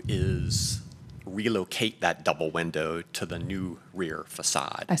do is relocate that double window to the new rear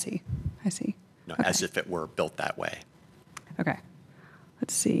facade, I see. Okay. as if it were built that way. Okay.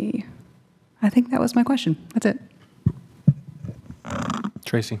 Let's see. I think that was my question. That's it.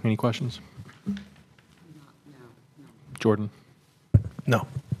 Tracy, any questions? Jordan? No.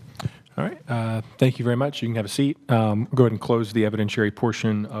 All right. Thank you very much. You can have a seat. We'll go ahead and close the evidentiary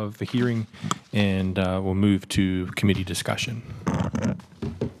portion of the hearing, and we'll move to committee discussion.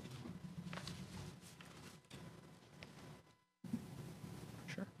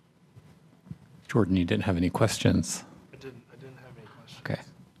 Sure. Jordan, you didn't have any questions? I didn't have any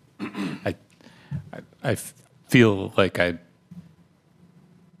questions. Okay. I feel like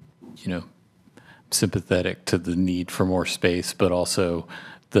sympathetic to the need for more space, but also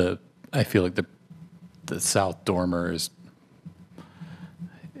I feel like the south dormer is,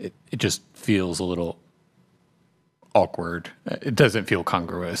 it just feels a little awkward. It doesn't feel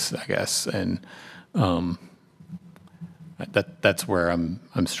congruous, I guess, and that's where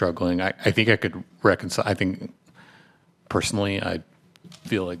I'm struggling. I think I could reconcile. I think personally, I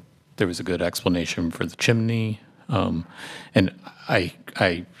feel like there was a good explanation for the chimney. And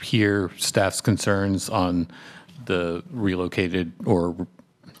I hear staff's concerns on the relocated or,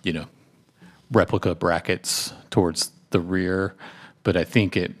 replica brackets towards the rear, but I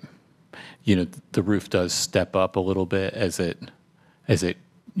think the roof does step up a little bit as it, and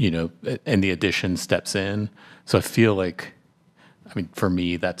the addition steps in. So I feel like, for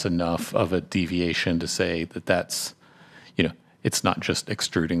me, that's enough of a deviation to say that's, it's not just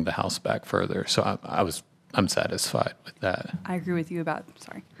extruding the house back further. So I'm satisfied with that. I agree with you about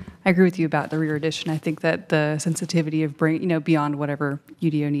the rear addition. I think that the sensitivity of beyond whatever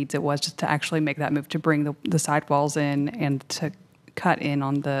UDO needs it was just to actually make that move to bring the sidewalls in and to cut in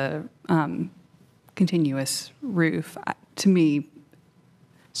on the continuous roof. To me,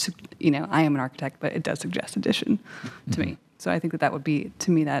 I am an architect, but it does suggest addition to me. So I think that would be,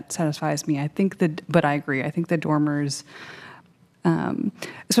 to me, that satisfies me. But I agree. I think the dormers,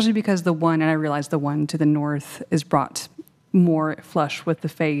 especially because and I realize the one to the north is brought more flush with the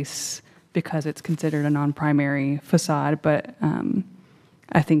face because it's considered a non-primary facade. But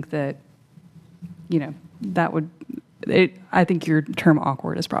I think that, I think your term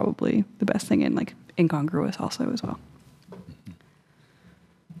awkward is probably the best thing, and like incongruous also as well.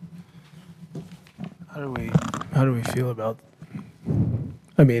 How do we feel about?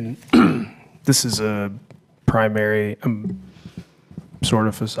 This is a primary sort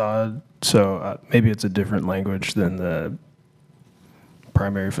of facade, so maybe it's a different language than the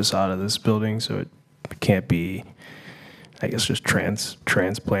primary facade of this building, so it can't be, I guess, just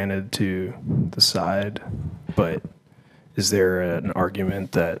transplanted to the side. But is there an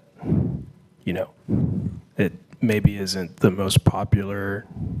argument that, it maybe isn't the most popular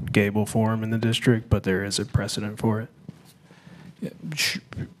gable form in the district, but there is a precedent for it?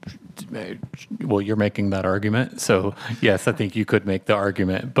 Well, you're making that argument, so yes, I think you could make the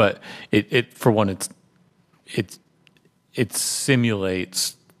argument. But it for one, it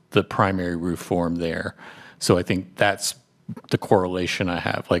simulates the primary roof form there, so I think that's the correlation I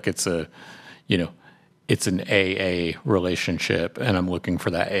have. Like it's a, it's an AA relationship, and I'm looking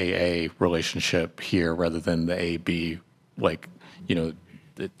for that AA relationship here rather than the AB. Like,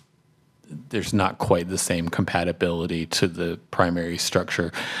 there's not quite the same compatibility to the primary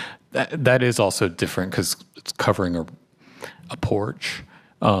structure. That is also different because it's covering a porch.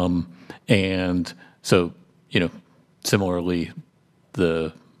 And so, similarly,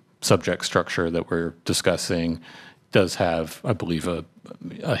 the subject structure that we're discussing does have, I believe, a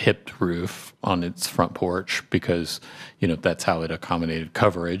hipped roof on its front porch because, that's how it accommodated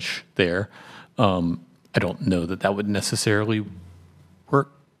coverage there. I don't know that would necessarily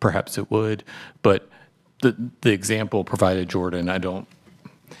work. Perhaps it would, but the example provided, Jordan,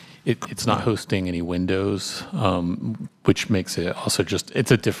 it's not hosting any windows, which makes it also it's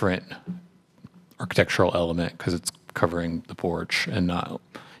a different architectural element because it's covering the porch and not,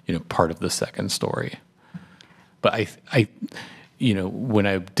 part of the second story. But I when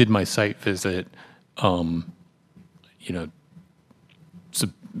I did my site visit, it's a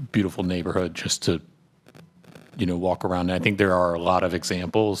beautiful neighborhood just to, walk around. And I think there are a lot of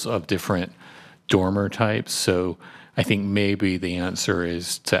examples of different dormer types. So I think maybe the answer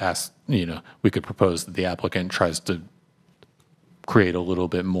is to ask, we could propose that the applicant tries to create a little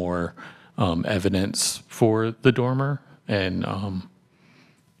bit more evidence for the dormer and,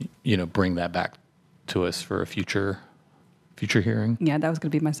 bring that back to us for a future hearing. Yeah, that was going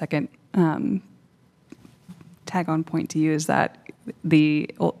to be my second tag on point to you is that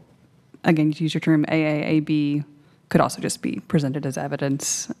again, to use your term, AAAB could also just be presented as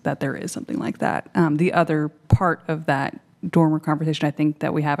evidence that there is something like that. The other part of that dormer conversation I think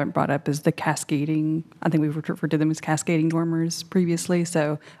that we haven't brought up is the cascading. I think we've referred to them as cascading dormers previously,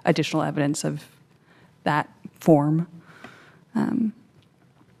 so additional evidence of that form,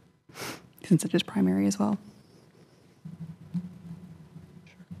 since it is primary as well.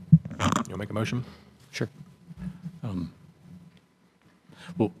 You'll make a motion? Sure.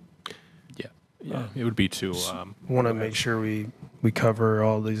 Well, yeah, it would be to Want to make sure we cover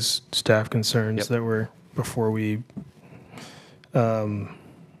all these staff concerns that were before we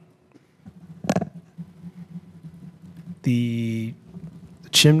the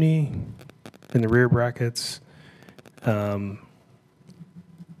chimney and the rear brackets. I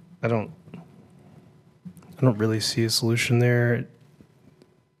don't really see a solution there.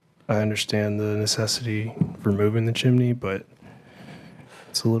 I understand the necessity for moving the chimney, but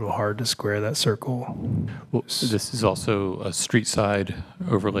it's a little hard to square that circle. Well, this is also a street side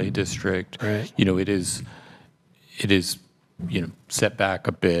overlay district. Right. It is, set back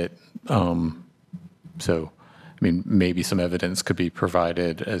a bit. So, maybe some evidence could be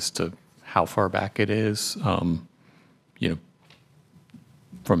provided as to how far back it is.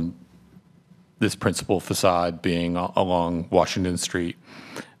 From this principal facade being along Washington Street,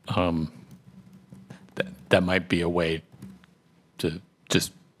 that might be a way to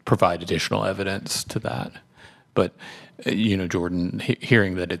just provide additional evidence to that. But, Jordan,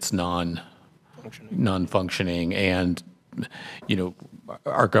 hearing that it's non-functioning and,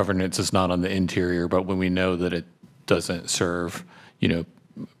 our governance is not on the interior, but when we know that it doesn't serve,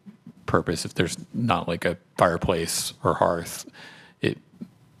 purpose, if there's not like a fireplace or hearth, it,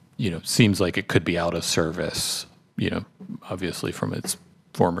 seems like it could be out of service, obviously from its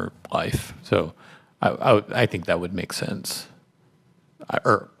former life. So I think that would make sense.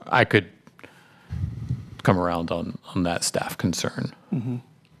 I could come around on that staff concern. Mm-hmm.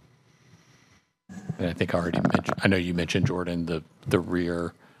 And I think I know you mentioned, Jordan, the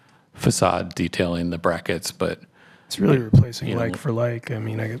rear facade detailing the brackets, but it's really replacing like for like.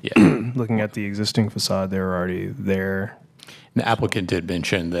 Looking at the existing facade, they were already there. And the applicant did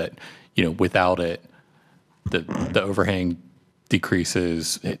mention that, without it, the overhang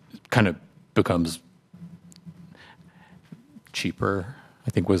decreases. It kind of becomes cheaper,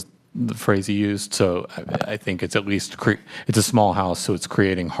 I think was the phrase he used. So I think it's at least, it's a small house, so it's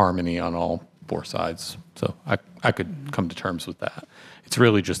creating harmony on all four sides. So I could come to terms with that. It's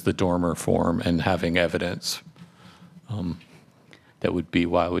really just the dormer form and having evidence that would be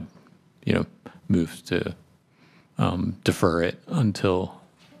why I would, move to defer it until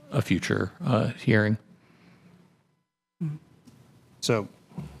a future hearing. So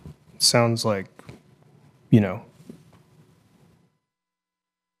it sounds like,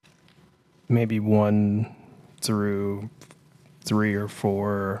 maybe 1 through 3 or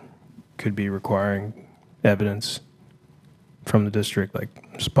 4 could be requiring evidence from the district, like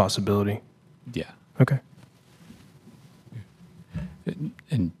it's a possibility. Yeah. Okay.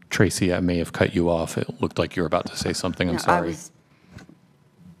 And Tracy, I may have cut you off. It looked like you were about to say something. I'm Yeah, sorry. I was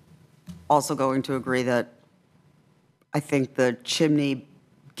also going to agree that I think the chimney,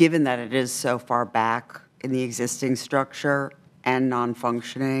 given that it is so far back in the existing structure and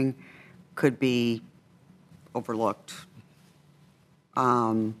non-functioning, could be overlooked.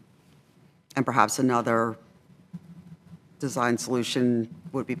 And perhaps another design solution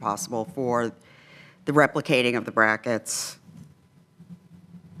would be possible for the replicating of the brackets.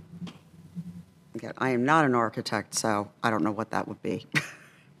 Again, I am not an architect, so I don't know what that would be.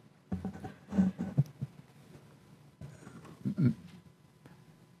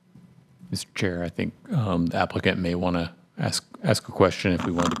 Mr. Chair, I think the applicant may want to ask a question if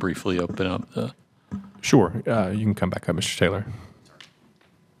we wanted to briefly open up the. Sure. You can come back up, Mr. Taylor.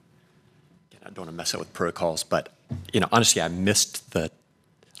 I don't want to mess up with protocols, but honestly, I missed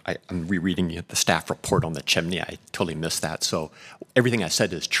I'm rereading the staff report on the chimney. I totally missed that. So everything I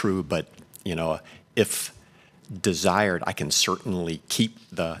said is true, but if desired, I can certainly keep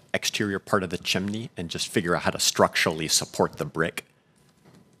the exterior part of the chimney and just figure out how to structurally support the brick.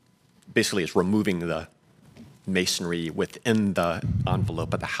 Basically, it's removing the masonry within the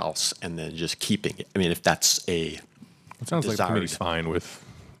envelope of the house and then just keeping it. I mean, if that's It sounds like the desired. committee's fine with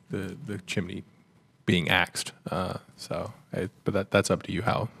the chimney being axed. But that's up to you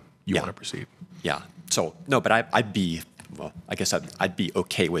how you Yeah. want to proceed. Yeah. So no, but I'd be I'd be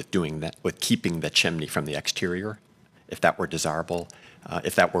okay with doing that, with keeping the chimney from the exterior, if that were desirable,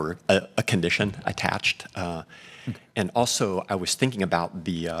 if that were a condition attached. And also, I was thinking about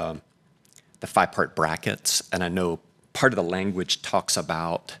the 5-part brackets, and I know part of the language talks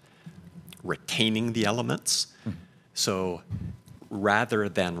about retaining the elements. So rather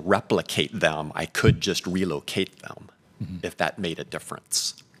than replicate them, I could just relocate them if that made a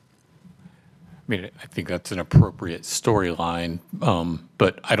difference. I mean, I think that's an appropriate storyline,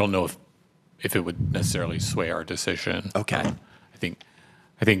 but I don't know if it would necessarily sway our decision. Okay. I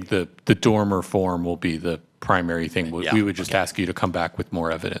think the dormer form will be the primary thing. Yeah, We would just ask you to come back with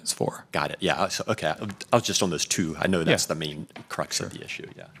more evidence for. Got it. Yeah. So, okay. I was just on those two. I know that's Yeah. the main crux of the issue.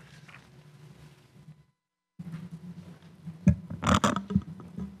 Yeah.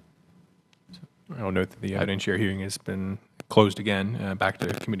 I'll note that the evidentiary hearing has been closed again. Back to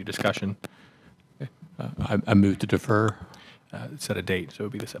committee discussion. I move to defer Set a date, so it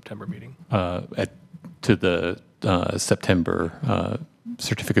would be the September meeting. to the September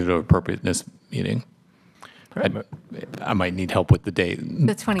certificate of appropriateness meeting. I might need help with the date.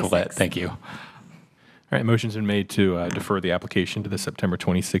 The 26th. Colette, thank you. All right, motion's been made to defer the application to the September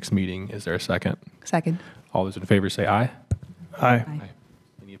 26th meeting. Is there a second? Second. All those in favor say aye. Aye.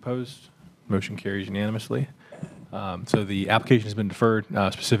 Any opposed? Motion carries unanimously. So the application has been deferred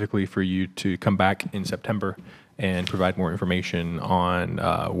specifically for you to come back in September and provide more information on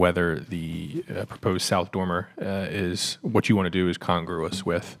whether the proposed south dormer is what you want to do is congruous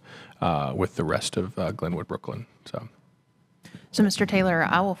with the rest of Glenwood, Brooklyn. So, Mr. Taylor,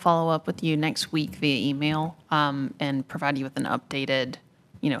 I will follow up with you next week via email and provide you with an updated,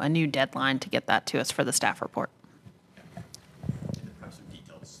 a new deadline to get that to us for the staff report.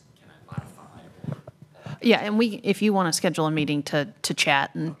 Yeah, and if you want to schedule a meeting to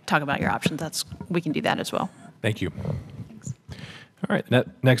chat and talk about your options, we can do that as well. Thank you. All right,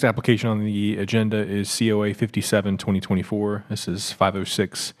 next application on the agenda is COA 57-2024. This is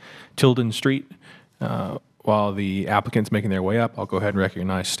 506 Tilden Street. While the applicant's making their way up, I'll go ahead and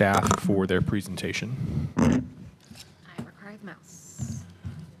recognize staff for their presentation. I require the mouse.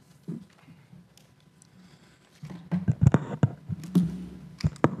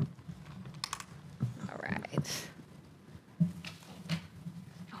 All right.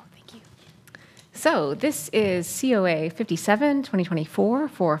 Oh, thank you. So this is COA 57-2024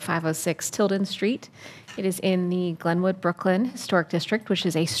 for 506 Tilden Street. It is in the Glenwood, Brooklyn Historic District, which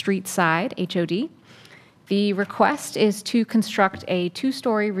is a street side HOD. The request is to construct a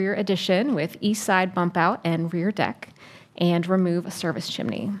 2-story rear addition with east side bump out and rear deck and remove a service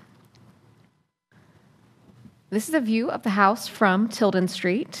chimney. This is a view of the house from Tilden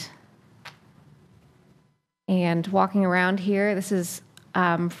Street. And walking around here, this is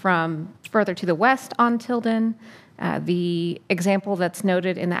from further to the west on Tilden. The example that's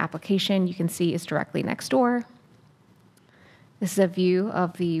noted in the application you can see is directly next door. This is a view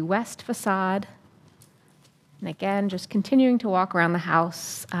of the west facade. And again, just continuing to walk around the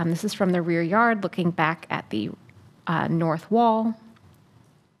house. This is from the rear yard, looking back at the north wall.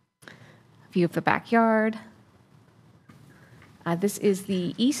 View of the backyard. This is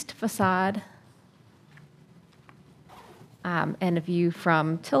the east facade. And a view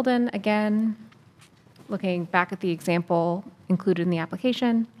from Tilden again, looking back at the example included in the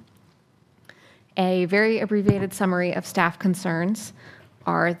application. A very abbreviated summary of staff concerns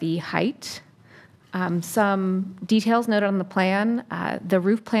are the height Some details noted on the plan. The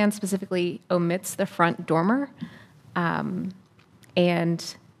roof plan specifically omits the front dormer,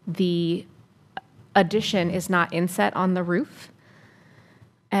 and the addition is not inset on the roof.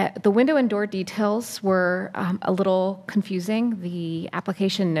 The window and door details were a little confusing. The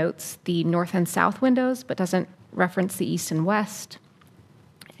application notes the north and south windows, but doesn't reference the east and west.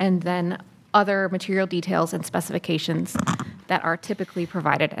 And then other material details and specifications that are typically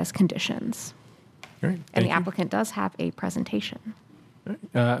provided as conditions. All right, And thank the you. applicant does have a presentation.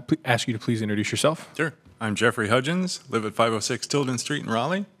 Ask you to please introduce yourself. Sure. I'm Jeffrey Hudgens, live at 506 Tilden Street in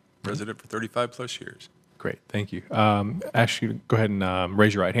Raleigh, resident for 35 plus years. Great, thank you. Ask you to go ahead and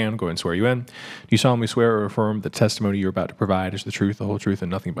raise your right hand, go ahead and swear you in. Do you solemnly swear or affirm the testimony you're about to provide is the truth, the whole truth, and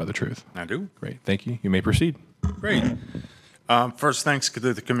nothing but the truth? I do. Great, thank you. You may proceed. Great. First, thanks to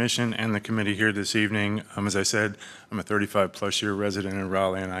the commission and the committee here this evening. As I said, I'm a 35-plus year resident in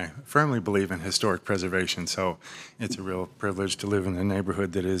Raleigh, and I firmly believe in historic preservation, so it's a real privilege to live in a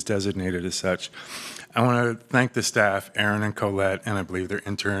neighborhood that is designated as such. I want to thank the staff, Aaron and Colette, and I believe their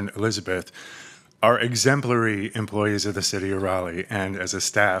intern, Elizabeth, are exemplary employees of the city of Raleigh, and as a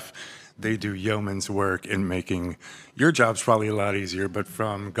staff, they do yeoman's work in making your jobs probably a lot easier, but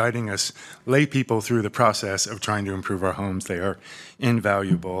from guiding us lay people through the process of trying to improve our homes, they are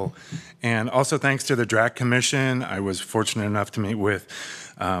invaluable. And also thanks to the DRAC Commission, I was fortunate enough to meet with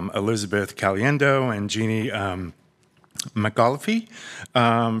Elizabeth Caliendo and Jeannie McAuliffe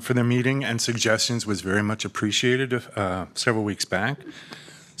for their meeting, and suggestions was very much appreciated several weeks back.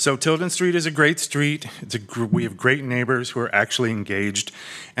 So Tilden Street is a great street. We have great neighbors who are actually engaged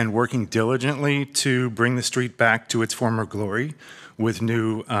and working diligently to bring the street back to its former glory with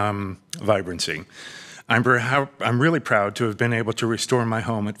new vibrancy. I'm really proud to have been able to restore my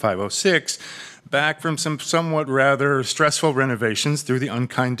home at 506 back from some somewhat rather stressful renovations through the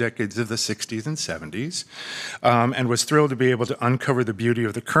unkind decades of the 60s and 70s, and was thrilled to be able to uncover the beauty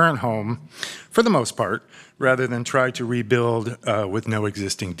of the current home, for the most part, rather than try to rebuild with no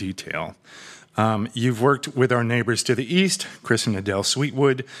existing detail. You've worked with our neighbors to the east, Chris and Adele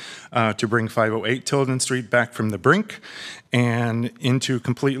Sweetwood, to bring 508 Tilden Street back from the brink and into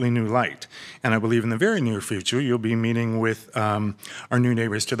completely new light. And I believe in the very near future, you'll be meeting with our new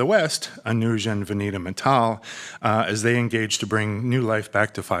neighbors to the west, Anuja and Vanita Mittal, as they engage to bring new life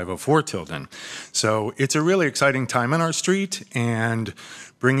back to 504 Tilden. So it's a really exciting time on our street, and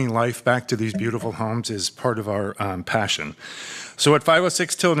bringing life back to these beautiful homes is part of our passion. So at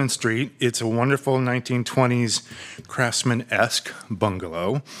 506 Tilden Street, it's a wonderful 1920s craftsman-esque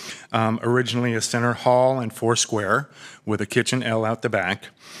bungalow, originally a center hall and 4 square with a kitchen L out the back.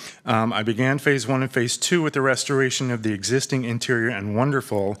 I began phase 1 and phase 2 with the restoration of the existing interior and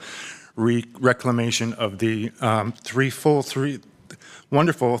wonderful reclamation of the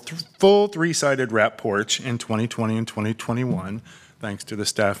wonderful full 3-sided wrap porch in 2020 and 2021, thanks to the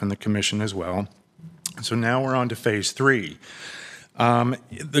staff and the commission as well. So now we're on to phase 3.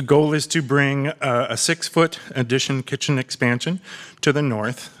 The goal is to bring a 6-foot addition kitchen expansion to the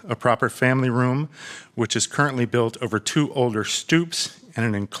north, a proper family room, which is currently built over 2 older stoops, and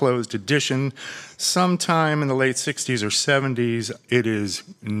an enclosed addition. Sometime in the late 60s or 70s, it is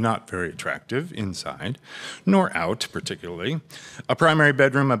not very attractive inside, nor out particularly. A primary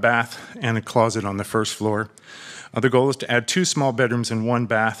bedroom, a bath, and a closet on the first floor. The goal is to add 2 small bedrooms and 1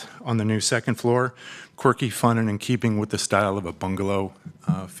 bath on the new second floor. Quirky, fun, and in keeping with the style of a bungalow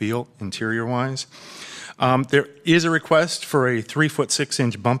feel interior-wise. There is a request for a 3-foot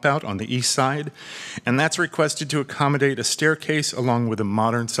 6-inch bump out on the east side, and that's requested to accommodate a staircase along with a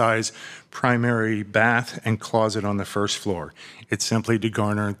modern size primary bath and closet on the first floor. It's simply to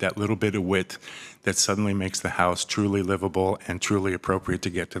garner that little bit of width that suddenly makes the house truly livable and truly appropriate to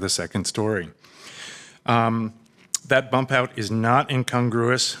get to the second story. That bump out is not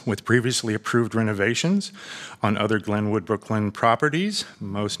incongruous with previously approved renovations on other Glenwood, Brooklyn properties,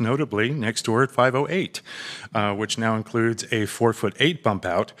 most notably next door at 508, which now includes a 4-foot 8 bump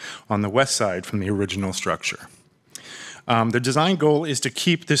out on the west side from the original structure. The design goal is to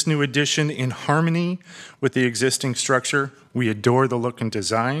keep this new addition in harmony with the existing structure. We adore the look and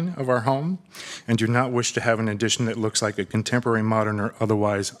design of our home and do not wish to have an addition that looks like a contemporary, modern, or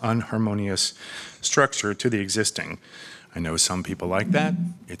otherwise unharmonious structure to the existing. I know some people like that.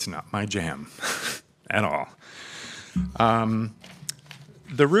 It's not my jam at all.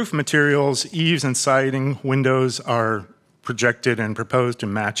 The roof materials, eaves and siding, windows are projected and proposed to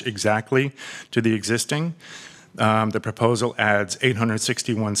match exactly to the existing. The proposal adds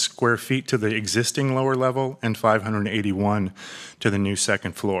 861 square feet to the existing lower level and 581 to the new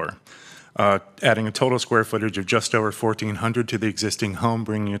second floor. adding a total square footage of just over 1,400 to the existing home,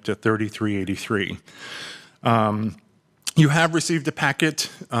 bringing it to 3,383. You have received a packet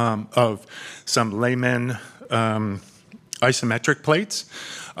of some layman isometric plates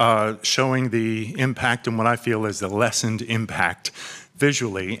showing the impact and what I feel is the lessened impact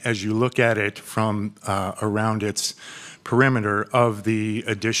visually as you look at it from around its perimeter of the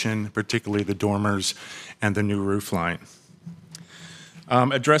addition, particularly the dormers and the new roof line.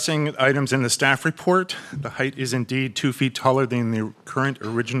 Addressing items in the staff report, the height is indeed 2 feet taller than the current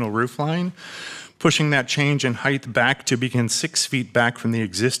original roof line. Pushing that change in height back to begin 6 feet back from the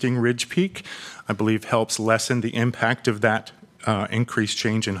existing ridge peak, I believe helps lessen the impact of that increased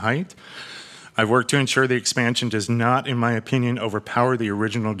change in height. I've worked to ensure the expansion does not, in my opinion, overpower the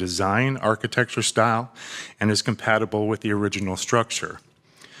original design, architecture style, and is compatible with the original structure.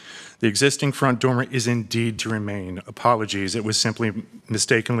 The existing front dormer is indeed to remain. Apologies, it was simply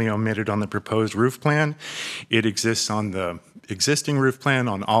mistakenly omitted on the proposed roof plan. It exists on the existing roof plan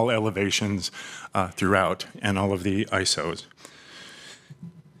on all elevations throughout and all of the ISOs.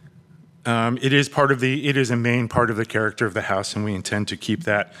 It is a main part of the character of the house, and we intend to keep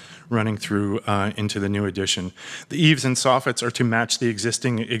that running through into the new addition. The eaves and soffits are to match the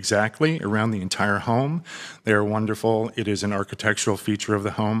existing exactly around the entire home. They are wonderful. It is an architectural feature of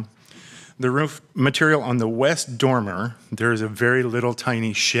the home. The roof material on the west dormer, there is a very little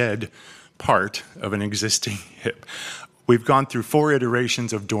tiny shed part of an existing hip. We've gone through 4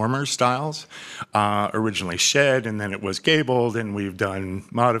 iterations of dormer styles, originally shed, and then it was gabled, and we've done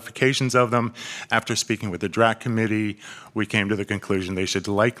modifications of them. After speaking with the DRAC committee, we came to the conclusion they should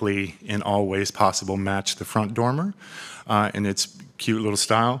likely, in all ways possible, match the front dormer in its cute little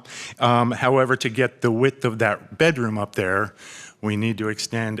style. However, to get the width of that bedroom up there, we need to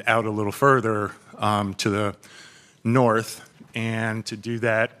extend out a little further to the north, and to do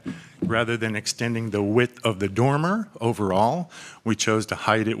that, rather than extending the width of the dormer overall, we chose to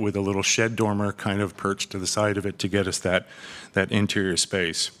hide it with a little shed dormer kind of perched to the side of it to get us that interior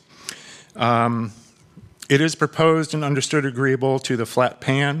space. It is proposed and understood agreeable to the flat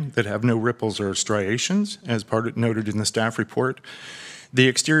pan that have no ripples or striations, as noted in the staff report. The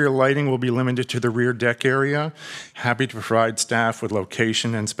exterior lighting will be limited to the rear deck area. Happy to provide staff with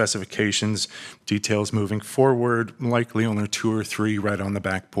location and specifications, details moving forward, likely only 2 or 3 right on the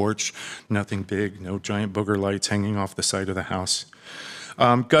back porch. Nothing big, no giant booger lights hanging off the side of the house.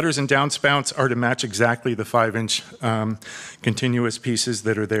 Gutters and downspouts are to match exactly the 5-inch continuous pieces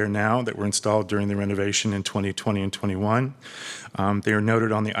that are there now that were installed during the renovation in 2020 and 21. They are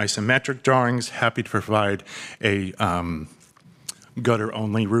noted on the isometric drawings. Happy to provide a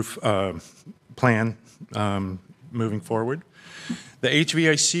gutter-only roof plan moving forward. The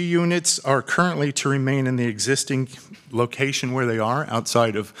HVAC units are currently to remain in the existing location where they are,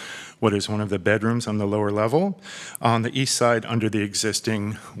 outside of what is one of the bedrooms on the lower level, on the east side under the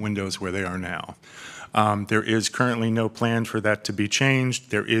existing windows where they are now. There is currently no plan for that to be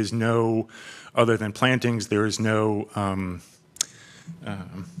changed. There is no, other than plantings, there is no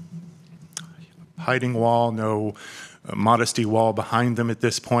hiding wall, no modesty wall behind them at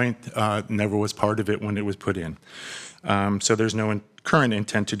this point. Never was part of it when it was put in. So there's no current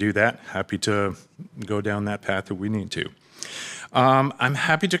intent to do that. Happy to go down that path if we need to. I'm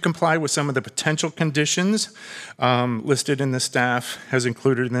happy to comply with some of the potential conditions listed in the staff as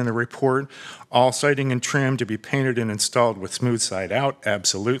included in the report. All siding and trim to be painted and installed with smooth side out,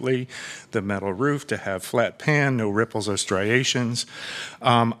 absolutely. The metal roof to have flat pan, no ripples or striations.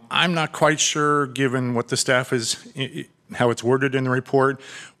 I'm not quite sure, given what the staff is, how it's worded in the report,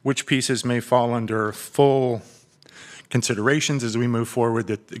 which pieces may fall under full considerations as we move forward,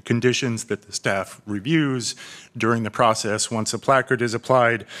 that the conditions that the staff reviews during the process once a placard is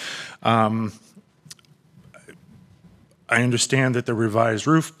applied. I understand that the revised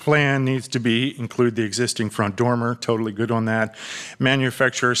roof plan needs to include the existing front dormer, totally good on that.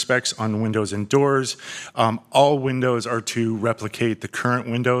 Manufacturer specs on windows and doors. All windows are to replicate the current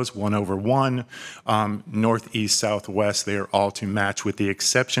windows, 1/1. Northeast, southwest, they are all to match with the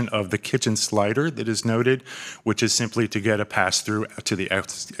exception of the kitchen slider that is noted, which is simply to get a pass-through to the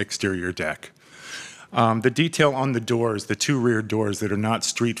exterior deck. The detail on the doors, the 2 rear doors that are not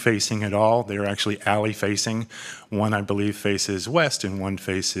street facing at all, they are actually alley facing. One, I believe, faces west and one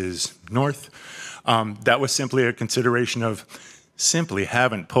faces north. That was simply a consideration of simply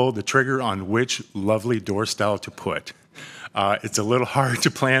haven't pulled the trigger on which lovely door style to put. It's a little hard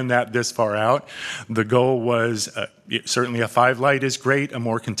to plan that this far out. The goal was certainly a 5-light is great, a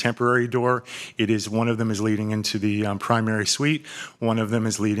more contemporary door. One of them is leading into the primary suite. One of them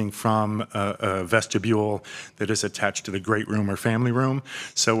is leading from a vestibule that is attached to the great room or family room.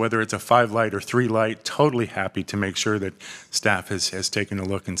 So whether it's a 5-light or 3-light, totally happy to make sure that staff has taken a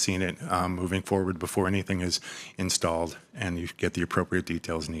look and seen it moving forward before anything is installed and you get the appropriate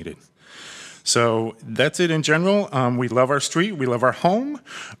details needed. So that's it in general. We love our street. We love our home.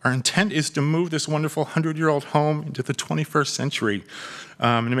 Our intent is to move this wonderful 100-year-old home into the 21st century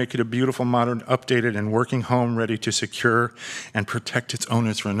and to make it a beautiful, modern, updated, and working home ready to secure and protect its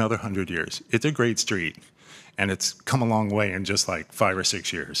owners for another 100 years. It's a great street, and it's come a long way in just like 5 or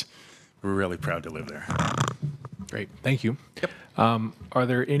 6 years. We're really proud to live there. Great. Thank you. Yep. Are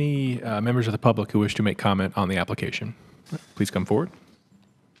there any members of the public who wish to make comment on the application? Please come forward.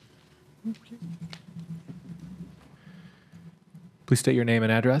 Please state your name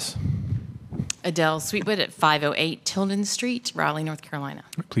and address. Adele Sweetwood at 508 Tilden Street, Raleigh, North Carolina.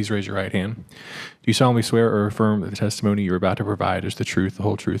 Please Raise your right hand. Do you solemnly swear or affirm that the testimony you're about to provide is the truth, the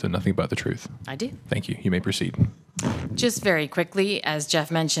whole truth, and nothing but the truth? I do. Thank you. You may proceed. Just very quickly, as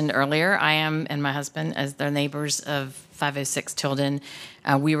Jeff mentioned earlier, I am and my husband as the neighbors of 506 Tilden.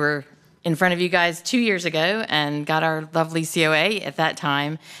 We were in front of you guys 2 years ago and got our lovely COA at that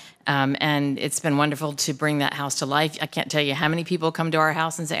time. And it's been wonderful to bring that house to life. I can't tell you how many people come to our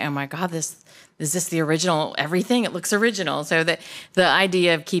house and say, oh my God, is this the original everything? It looks original. So the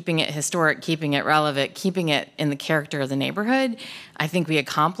idea of keeping it historic, keeping it relevant, keeping it in the character of the neighborhood, I think we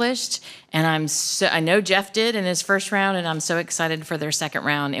accomplished. And I know Jeff did in his first round, and I'm so excited for their second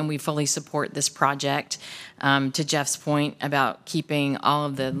round. And we fully support this project. To Jeff's point about keeping all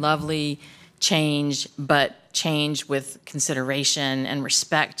of the lovely change, but change with consideration and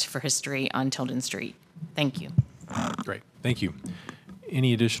respect for history on Tilden Street. Thank you. Great. Thank you.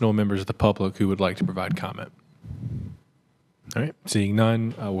 Any additional members of the public who would like to provide comment? All right. Seeing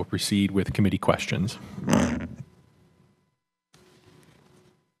none, we'll proceed with committee questions.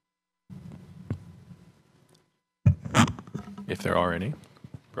 If there are any.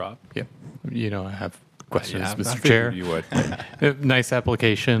 Rob? Yeah. I have questions, I Mr. Chair. You would. Nice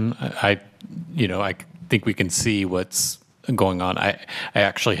application. I think we can see what's going on. I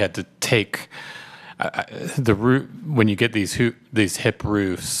actually had to take the roof when you get these hip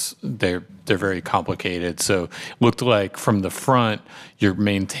roofs. They're very complicated. So it looked like from the front you're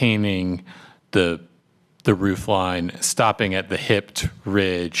maintaining the roof line, stopping at the hipped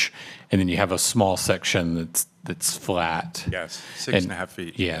ridge, and then you have a small section that's flat. Yes, 6.5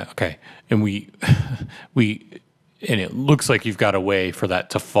 feet. Yeah. Okay. And and it looks like you've got a way for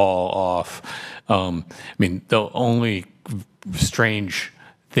that to fall off. The only strange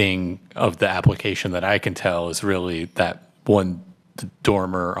thing of the application that I can tell is really that one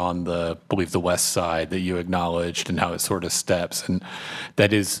dormer on I believe the west side that you acknowledged and how it sort of steps. And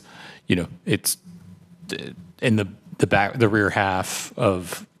that is, it's in the rear half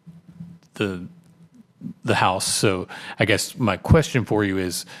of the house. So I guess my question for you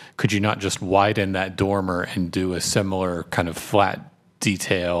is, could you not just widen that dormer and do a similar kind of flat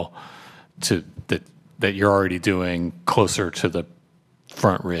detail to that you're already doing closer to the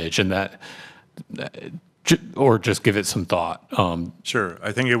front ridge, and or just give it some thought? Sure.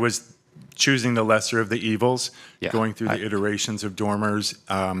 I think it was choosing the lesser of the evils, Yeah. going through the iterations of dormers.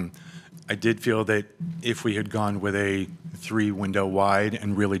 I did feel that if we had gone with a 3-window wide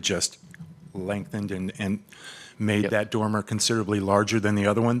and really just lengthened and made Yep. that dormer considerably larger than the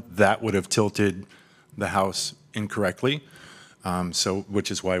other one, that would have tilted the house incorrectly.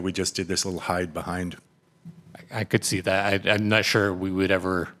 Which is why we just did this little hide behind. I could see that. I'm not sure we would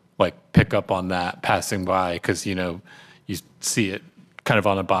ever pick up on that passing by, because you see it kind of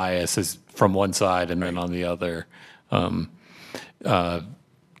on a bias as from one side and then on the other.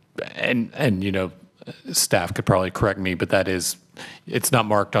 Staff could probably correct me, but it's not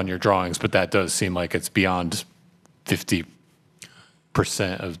marked on your drawings, but that does seem like it's beyond 50%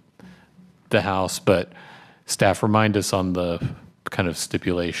 of the house. But staff, remind us on the kind of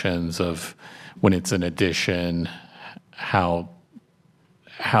stipulations of when it's an addition, how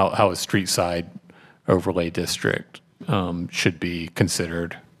a street side overlay district should be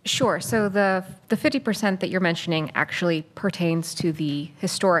considered. Sure. So the 50% that you're mentioning actually pertains to the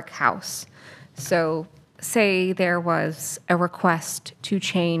historic house. So say there was a request to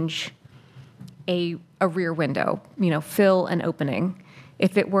change a rear window, fill an opening.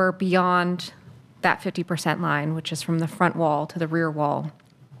 If it were beyond that 50% line, which is from the front wall to the rear wall,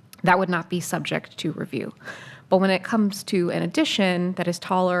 that would not be subject to review. But when it comes to an addition that is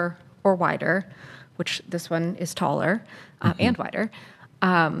taller or wider, which this one is taller and wider.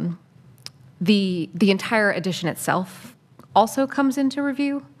 The entire addition itself also comes into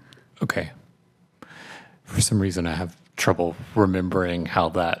review. Okay. For some reason, I have trouble remembering how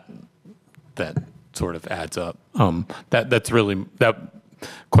that sort of adds up. That's really that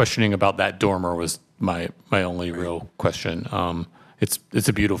questioning about that dormer was my only real question. It's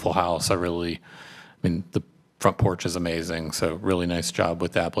a beautiful house. I mean, the front porch is amazing. So really nice job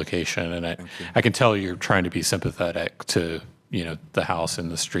with the application. And I can tell you're trying to be sympathetic to, the house and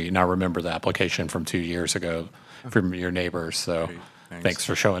the street. And I remember the application from 2 years ago from your neighbors. So thanks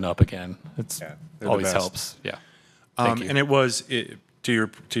for showing up again. It's always helps. Yeah. Thank you. And it was to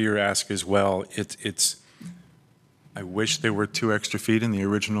your ask as well. I wish there were 2 extra feet in the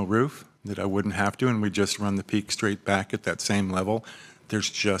original roof that I wouldn't have to, and we just run the peak straight back at that same level. We're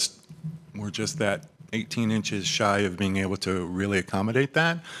just that 18 inches shy of being able to really accommodate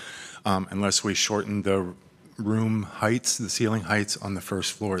that, unless we shorten the room heights, the ceiling heights on the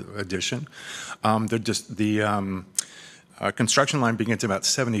first floor addition. The construction line begins about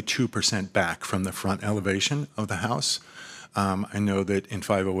 72% back from the front elevation of the house. I know that in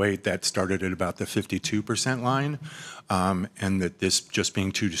 508 that started at about the 52% line, and that this just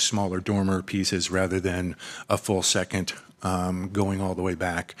being 2 smaller dormer pieces rather than a full second going all the way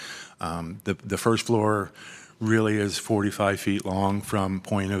back. The first floor really is 45 feet long from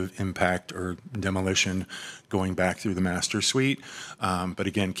point of impact or demolition going back through the master suite. But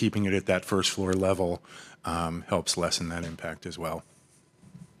again, keeping it at that first floor level helps lessen that impact as well.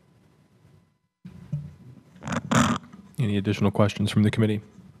 Any additional questions from the committee?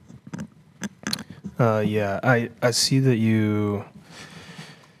 Yeah, I see that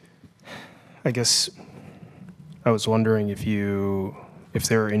I guess I was wondering if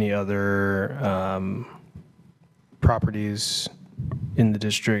there are any other properties in the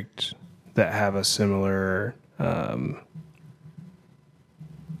district that have a similar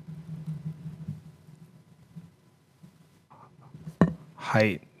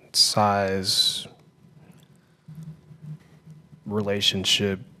height, size,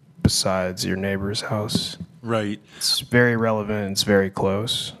 relationship besides your neighbor's house. Right. It's very relevant. It's very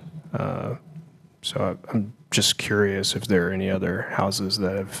close. So I'm just curious if there are any other houses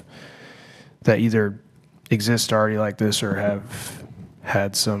that either exist already like this or have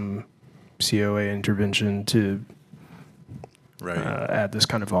had some COA intervention to add this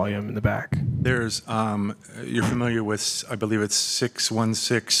kind of volume in the back. There's, you're familiar with, I believe it's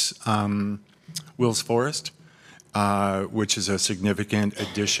 616 Wills Forest, which is a significant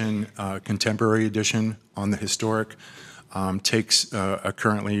addition, contemporary addition on the historic. Takes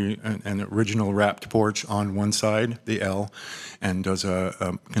currently an original wrapped porch on one side, the L, and does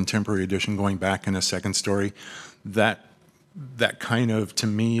a contemporary addition going back in a second story. That kind of, to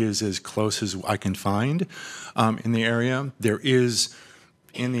me, is as close as I can find in the area. There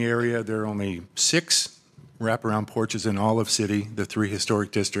are only 6 wraparound porches in all of city, the 3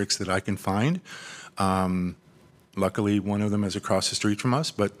 historic districts that I can find. Luckily, one of them is across the street from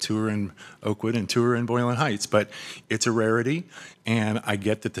us, but 2 are in Oakwood and 2 are in Boylan Heights. But it's a rarity, and I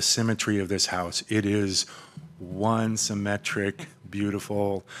get that the symmetry of this house, it is one symmetric,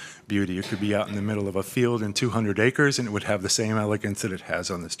 beautiful beauty. It could be out in the middle of a field in 200 acres, and it would have the same elegance that it has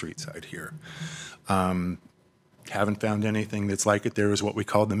on the street side here. Haven't found anything that's like it. There is what we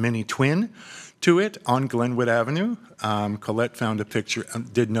call the mini twin to it on Glenwood Avenue. Colette found a picture,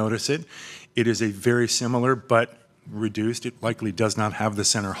 did notice it. It is a very similar but reduced. It likely does not have the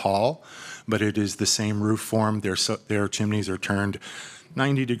center hall, but it is the same roof form. Their chimneys are turned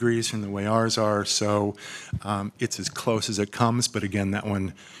 90 degrees from the way ours are, so it's as close as it comes, but again, that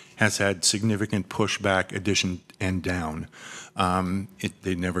one has had significant pushback, addition, and down.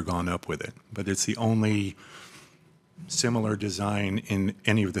 They've never gone up with it, but it's the only similar design in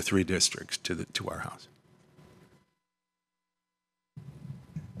any of the 3 districts to our house.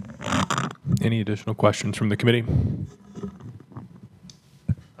 Any additional questions from the committee?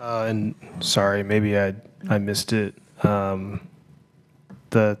 And sorry, maybe I missed it. The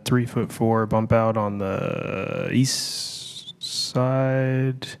 3'4" bump out on the east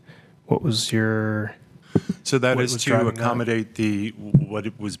side. What was your? So that is to accommodate what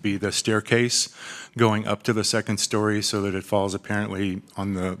it would be the staircase going up to the second story, so that it falls apparently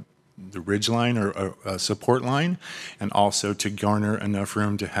on the ridge line or a support line, and also to garner enough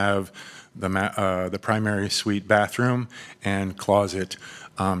room to have the primary suite bathroom and closet,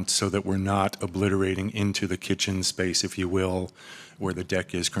 so that we're not obliterating into the kitchen space, if you will, where the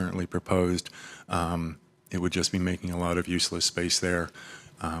deck is currently proposed. It would just be making a lot of useless space there,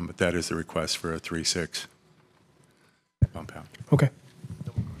 but that is the request for a 3.6 bump out. Okay.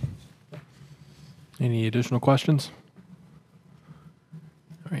 Any additional questions?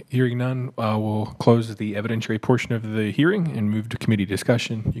 All right, hearing none, we'll close the evidentiary portion of the hearing and move to committee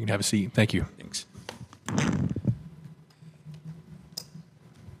discussion. You can have a seat. Thank you. Thanks.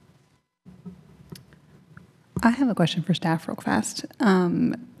 I have a question for staff real fast.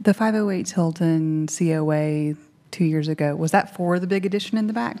 The 508 Tilton COA 2 years ago, was that for the big addition in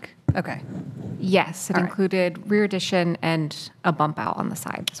the back? Okay, Yes, it All right. included rear addition and a bump out on the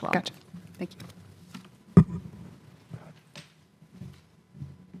side as well. gotcha. Thank you.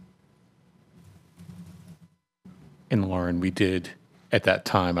 And Lauren, we did, at that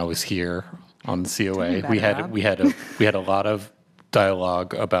time, I was here on the COA. about We it, had, Rob. we had a lot of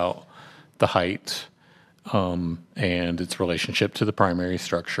dialogue about the height and its relationship to the primary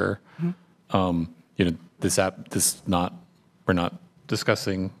structure. You know, we're not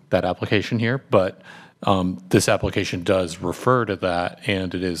discussing that application here, but this application does refer to that,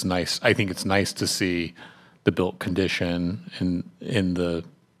 and it is nice. I think it's nice to see the built condition in the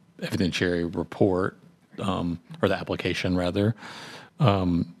evidentiary report, or the application rather.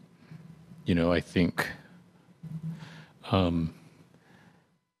 You know, I think,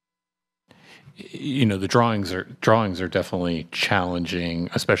 you know, the drawings are definitely challenging,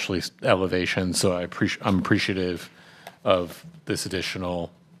 especially elevation. So I'm appreciative of these additional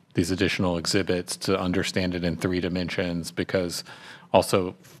exhibits to understand it in 3 dimensions, because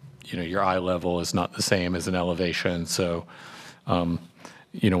also, you know, your eye level is not the same as an elevation. So,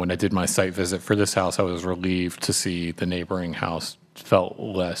 you know, when I did my site visit for this house, I was relieved to see the neighboring house felt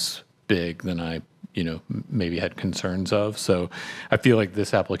less big than I, you know, maybe had concerns of. So I feel like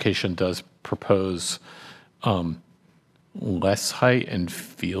this application does propose less height and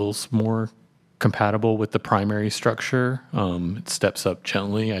feels more compatible with the primary structure. It steps up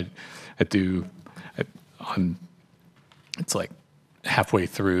gently. It's like halfway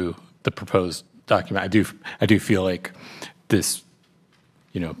through the proposed document. I do feel like this,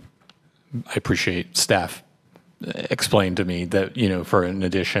 you know, I appreciate staff explained to me that, you know, for an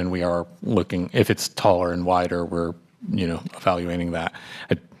addition, we are looking, if it's taller and wider, we're, you know, evaluating that.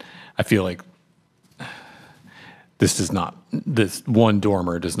 I feel like this one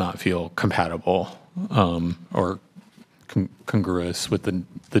dormer does not feel compatible or congruous with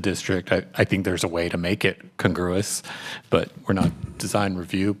the district. I think there's a way to make it congruous, but we're not design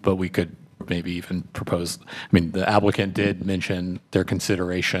review, but we could maybe even propose. I mean, the applicant did mention their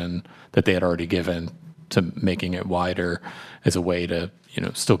consideration that they had already given to making it wider as a way to, you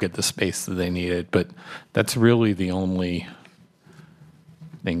know, still get the space that they needed. But that's really the only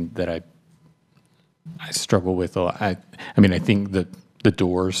thing that I struggle with. I mean, I think that the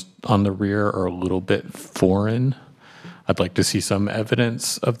doors on the rear are a little bit foreign. I'd like to see some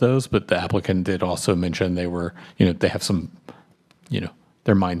evidence of those, but the applicant did also mention they were, you know, they have some, you know,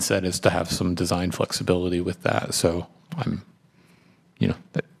 their mindset is to have some design flexibility with that. So you know,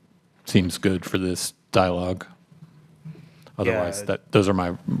 that seems good for this dialogue. Otherwise, those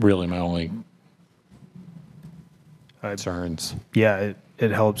are really my only concerns. Yeah,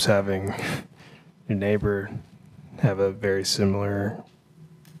 it helps having your neighbor have a very similar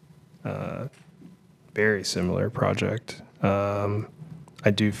project.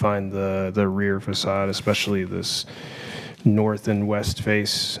 I do find the rear facade, especially this north and west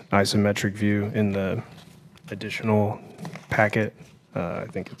face isometric view in the additional packet. I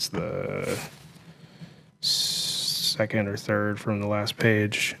think it's the second or third from the last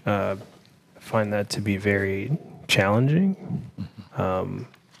page. I find that to be very challenging.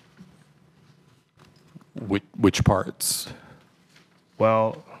 Which parts?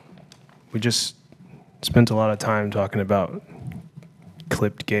 Well, we just spent a lot of time talking about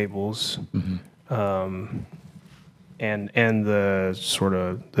clipped gables, and the sort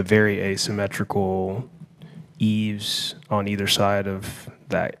of the very asymmetrical eaves on either side of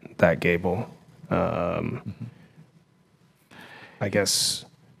that gable. I guess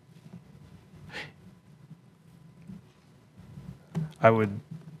I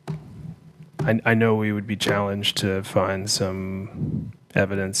know we would be challenged to find some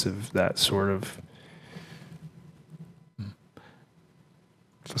evidence of that sort of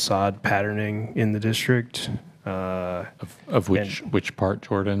facade patterning in the district. Of which part,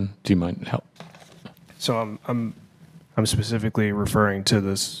 Jordan? Do you mind help? So I'm specifically referring to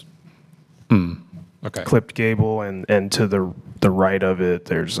this Okay. clipped gable, and to the right of it,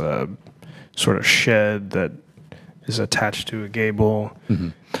 there's a sort of shed that is attached to a gable.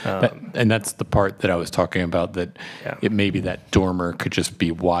 And that's the part that I was talking about, that it maybe that dormer could just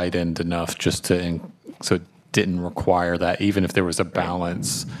be widened enough just so it didn't require that, even if there was a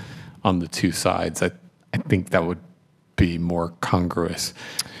balance on the two sides. I think that would be more congruous.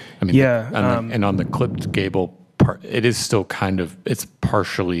 I mean, Yeah, and on the clipped gable part, it is still it's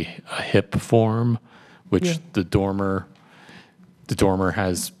partially a hip form, which the dormer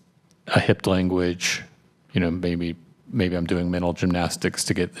has a hipped language. Maybe I'm doing mental gymnastics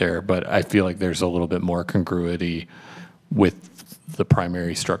to get there, but I feel like there's a little bit more congruity with the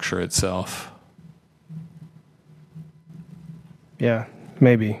primary structure itself. Yeah,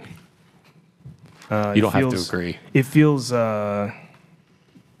 maybe. You don't have to agree. It feels, well,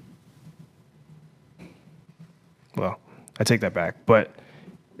 I take that back, but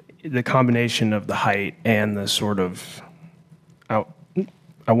the combination of the height and the sort of, I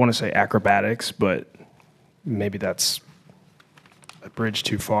want to say acrobatics, but maybe that's a bridge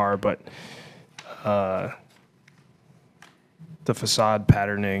too far, but the facade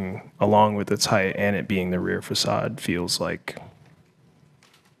patterning along with its height and it being the rear facade feels like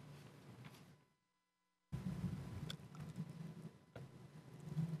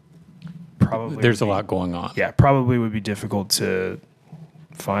probably There's a lot going on. Yeah, probably would be difficult to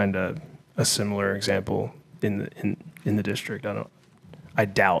find a similar example in the district. I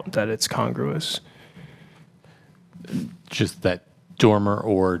doubt that it's congruous. Just that dormer,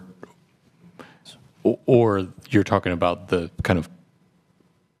 or you're talking about the kind of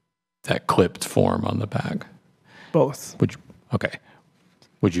that clipped form on the back. Both. What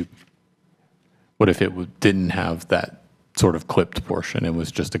if it didn't have that sort of clipped portion? It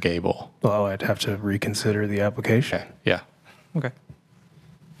was just a gable. Well, I'd have to reconsider the application. Okay. Yeah. Okay.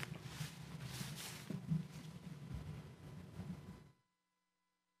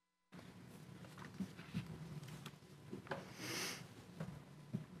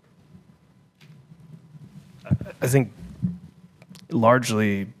 I think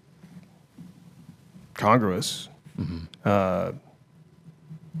largely congruous. Mm-hmm.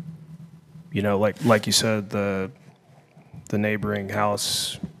 Like you said, the neighboring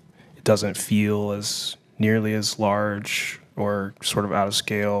house, it doesn't feel as nearly as large or sort of out of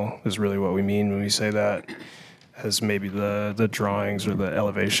scale is really what we mean when we say that, as maybe the drawings or the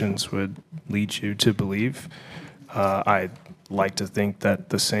elevations would lead you to believe. I'd like to think that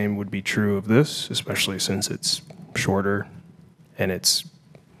the same would be true of this, especially since it's shorter and it's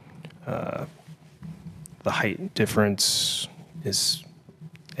the height difference is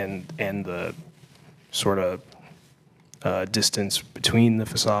and the sort of distance between the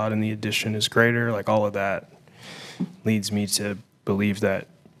facade and the addition is greater. Like all of that leads me to believe that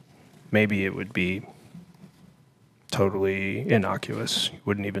maybe it would be totally innocuous. You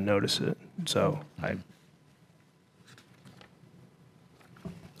wouldn't even notice it. So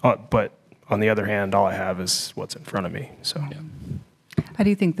but on the other hand, all I have is what's in front of me. So I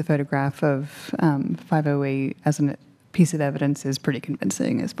do think the photograph of 508 as a piece of evidence is pretty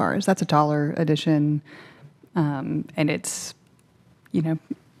convincing as far as that's a taller addition, and it's,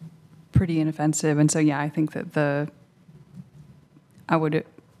 pretty inoffensive. And so, yeah, I think that I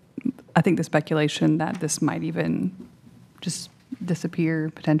think the speculation that this might even just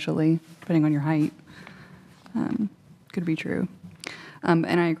disappear potentially, depending on your height, could be true. And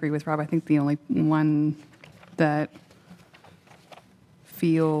I agree with Rob. I think the only one that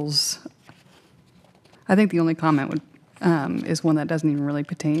feels, I think the only comment would is one that doesn't even really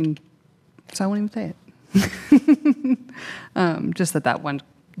pertain, so I won't even say it. Just that one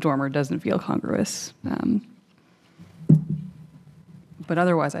dormer doesn't feel congruous. But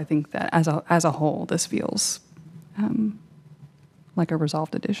otherwise, I think that as a whole, this feels like a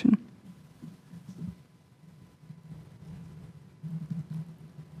resolved addition.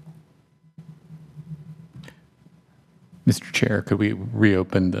 Mr. Chair, could we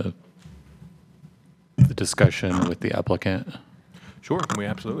reopen the discussion with the applicant? Sure, we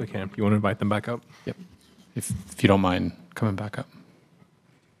absolutely can. You want to invite them back up? Yep. If you don't mind coming back up.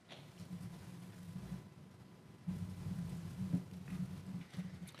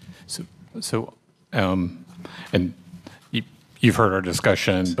 So, and you've heard our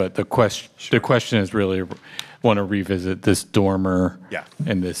discussion, but the question is really want to revisit this dormer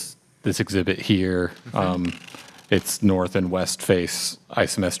and this exhibit here. It's north and west face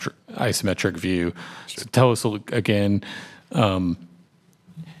isometric view. So tell us again,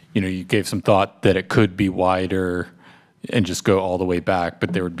 you gave some thought that it could be wider and just go all the way back,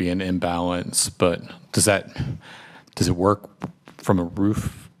 but there would be an imbalance. But does it work from a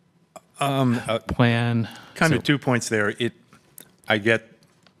roof plan? Kind of 2 points there. I get,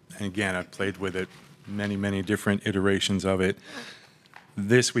 and again, I've played with it, many different iterations of it.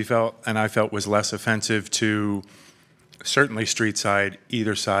 This I felt was less offensive to certainly street side,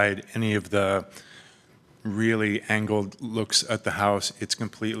 either side, any of the really angled looks at the house. It's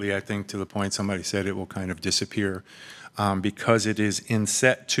completely, I think, to the point somebody said it will kind of disappear because it is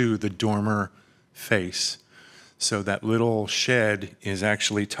inset to the dormer face. So that little shed is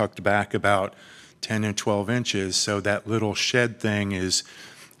actually tucked back about 10 and 12 inches. So that little shed thing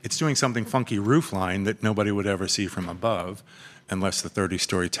it's doing something funky roof line that nobody would ever see from above unless the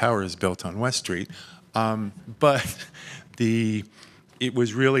 30-story tower is built on West Street. But it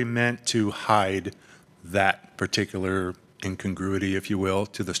was really meant to hide that particular incongruity, if you will,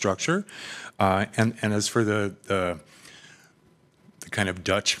 to the structure. And as for the kind of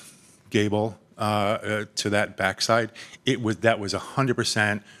Dutch gable to that backside, that was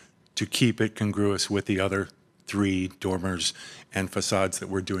 100% to keep it congruous with the other 3 dormers and facades that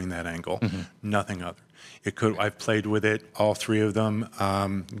were doing that angle. Nothing other. I've played with it, all 3 of them,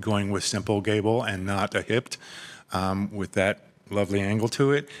 going with simple gable and not a hipped, with that lovely angle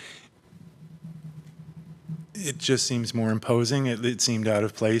to it. It just seems more imposing. It seemed out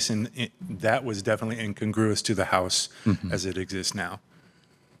of place, and that was definitely incongruous to the house as it exists now,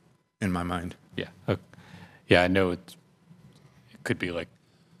 in my mind. Yeah. Yeah, I know it could be like,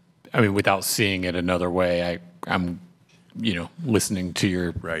 I mean, without seeing it another way, I'm listening to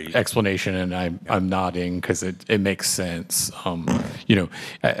your explanation, and I'm nodding because it makes sense.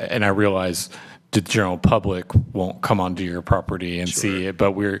 And I realize the general public won't come onto your property and see it,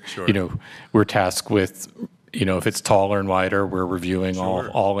 but we're tasked with, if it's taller and wider, we're reviewing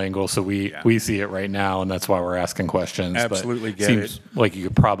all angles, so we see it right now, and that's why we're asking questions. Absolutely, but seems like you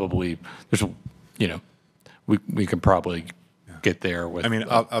could probably we could probably get there with. I mean,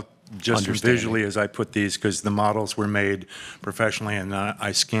 I'll just visually as I put these, because the models were made professionally, and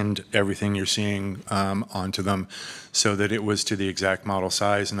I skinned everything you're seeing onto them so that it was to the exact model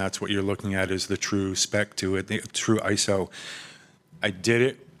size, and that's what you're looking at is the true spec to it, the true ISO. I did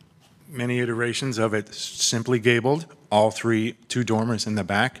it, many iterations of it simply gabled, all 2 dormers in the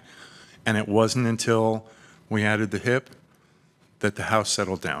back, and it wasn't until we added the hip that the house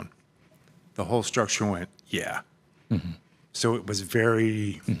settled down. The whole structure went, yeah. So it was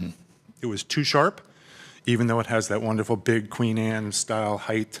it was too sharp, even though it has that wonderful big Queen Anne style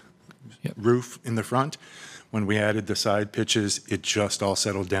height roof in the front. When we added the side pitches, it just all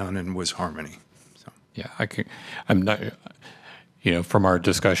settled down and was harmony. So. Yeah, I'm not, from our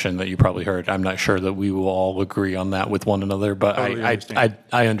discussion that you probably heard, I'm not sure that we will all agree on that with one another, but totally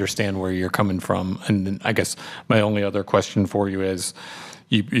I understand where you're coming from. And then I guess my only other question for you is,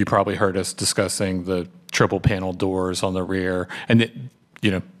 you probably heard us discussing the triple panel doors on the rear, and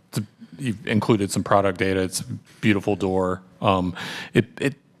you've included some product data. It's a beautiful door. I'm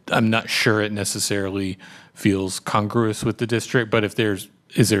not sure it necessarily feels congruous with the district, but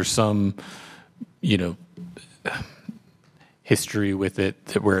is there some, history with it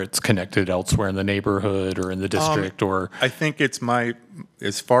where it's connected elsewhere in the neighborhood or in the district, or? I think it's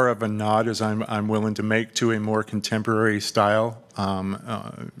as far of a nod as I'm willing to make to a more contemporary style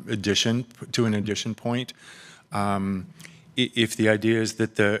addition point. If the idea is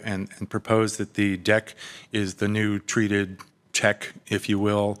that and propose that the deck is the new treated tech, if you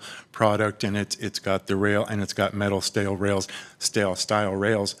will, product, and it's got the rail and it's got metal style rails,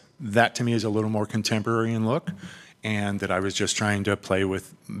 that to me is a little more contemporary in look, and that I was just trying to play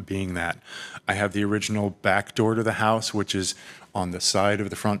with being that. I have the original back door to the house, which is on the side of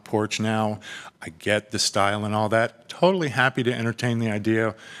the front porch now. I get the style and all that. Totally happy to entertain the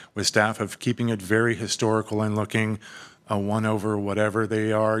idea with staff of keeping it very historical and looking, a 1 over whatever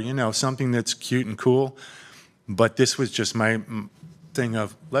they are, something that's cute and cool. But this was just my thing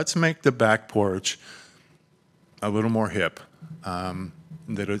of, let's make the back porch a little more hip.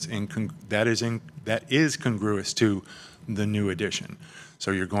 That is congruous to the new addition.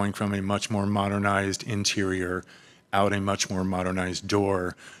 So you're going from a much more modernized interior out a much more modernized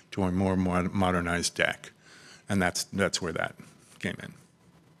door to a more modernized deck. And that's where that came in.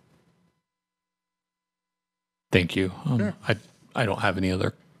 Thank you. Sure. I don't have any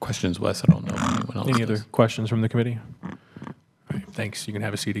other questions, Wes. I don't know if anyone else Any does. other questions from the committee? All right, thanks. You can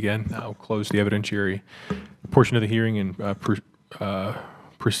have a seat again. I'll close the evidentiary portion of the hearing and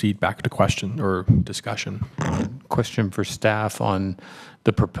proceed back to question or discussion. Question for staff on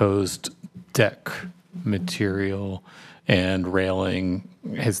the proposed deck material and railing.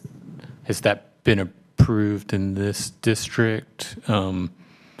 Has that been approved in this district?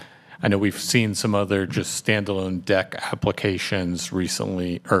 I know we've seen some other just standalone deck applications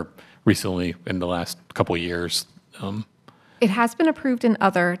recently in the last couple of years. It has been approved in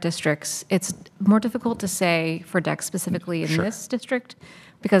other districts. It's more difficult to say for decks specifically in this district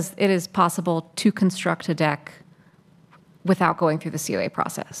because it is possible to construct a deck without going through the COA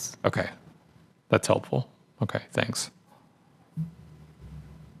process. Okay, that's helpful. Okay, thanks.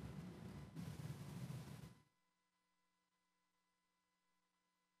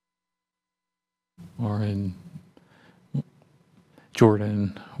 Lauren,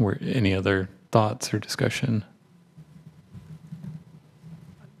 Jordan, any other thoughts or discussion?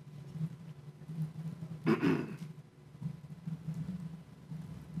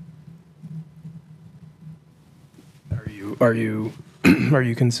 Are you are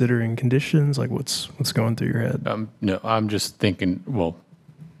you considering conditions? Like what's going through your head? No, I'm just thinking, well,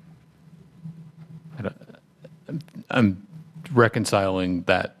 I'm reconciling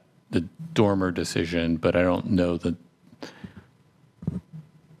the Dormer decision, but I don't know the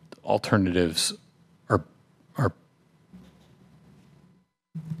alternatives are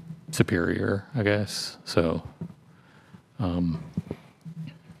superior, I guess. So,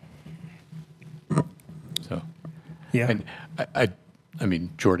 Yeah. and I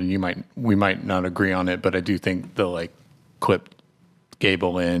mean, Jordan, we might not agree on it, but I do think the like clipped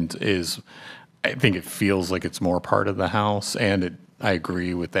gable end I think it feels like it's more part of the house, and I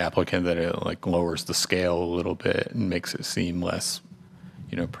agree with the applicant that it like lowers the scale a little bit and makes it seem less,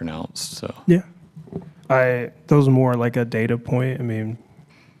 pronounced. So Yeah. Those are more like a data point. I mean,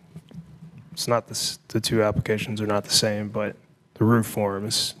 it's not the two applications are not the same, but the roof form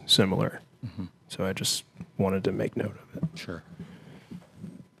is similar. Mm-hmm. So I just wanted to make note of it. Sure.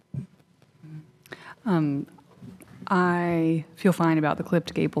 I feel fine about the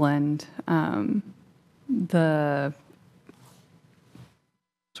clipped gable end. The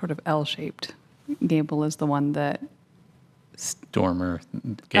sort of L-shaped gable is the one that. Dormer.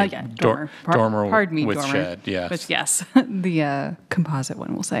 Yeah, dormer. Dormer Pardon me, with dormer. shed, yes. But yes, the composite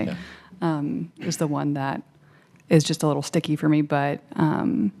one, we'll say, is the one that is just a little sticky for me. But I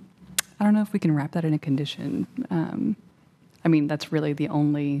don't know if we can wrap that in a condition. I mean, that's really the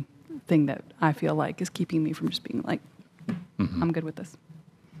only thing that I feel like is keeping me from just being like, I'm good with this.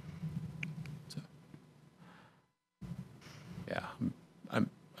 Yeah,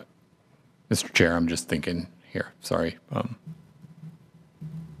 Mr. Chair, I'm just thinking here. Sorry.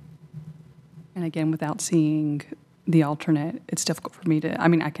 And again, without seeing the alternate, it's difficult for me to. I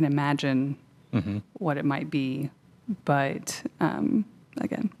mean, I can imagine what it might be, but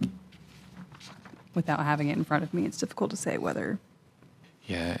again, without having it in front of me, it's difficult to say whether.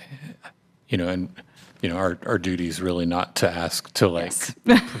 Yeah, our duty is really not to ask to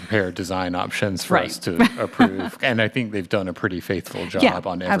prepare design options for us to approve, and I think they've done a pretty faithful job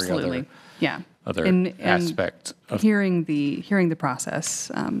on every absolutely. other And aspect of hearing the process.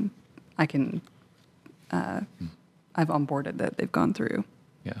 I can. I've onboarded that they've gone through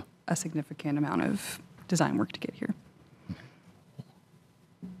a significant amount of design work to get here.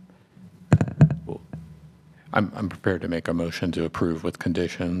 I'm prepared to make a motion to approve with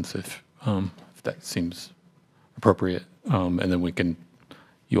conditions if that seems appropriate, and then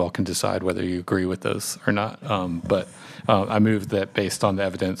you all can decide whether you agree with those or not. But I move that based on the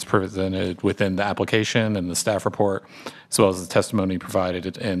evidence presented within the application and the staff report, as well as the testimony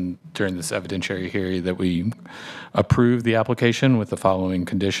provided during this evidentiary hearing, that we approve the application with the following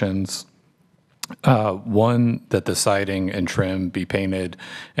conditions. One, that the siding and trim be painted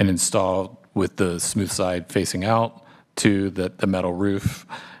and installed with the smooth side facing out. Two, that the metal roof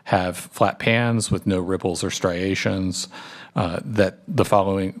have flat pans with no ripples or striations. That the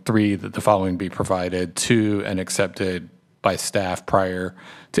following be provided to and accepted by staff prior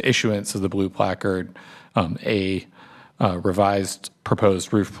to issuance of the blue placard. A revised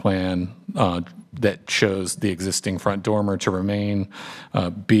proposed roof plan that shows the existing front dormer to remain.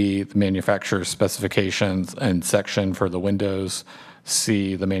 B, the manufacturer's specifications and section for the windows.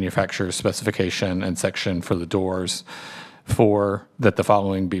 C, the manufacturer's specification and section for the doors. 4, that the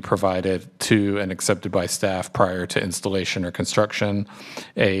following be provided to and accepted by staff prior to installation or construction.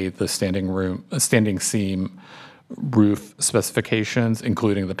 A, the standing seam roof specifications,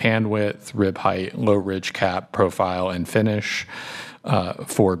 including the pan width, rib height, low ridge cap, profile, and finish.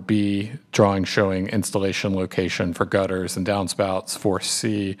 4B, drawing showing installation location for gutters and downspouts.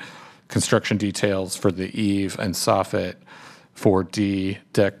 4C, construction details for the eave and soffit. 4D,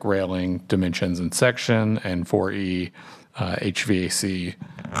 deck railing dimensions and section. And 4E, HVAC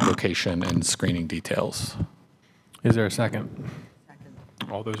location and screening details. Is there a second?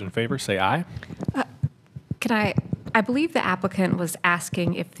 All those in favor say aye. I believe the applicant was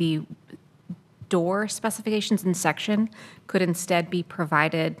asking if the door specifications and section could instead be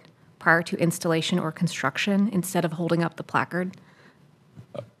provided prior to installation or construction instead of holding up the placard.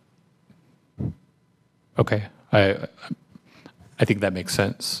 Okay, I think that makes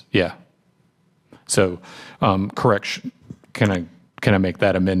sense. Yeah. So, correction. Can I make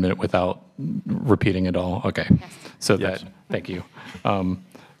that amendment without repeating it all? Okay. So Yes. thank you.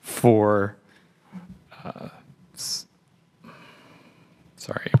 For,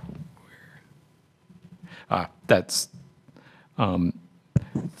 sorry. That's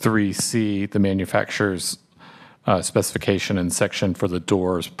 3C, the manufacturer's specification and section for the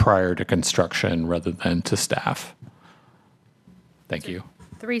doors prior to construction rather than to staff. Thank you.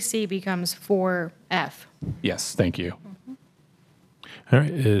 3C becomes 4F. Yes, thank you. All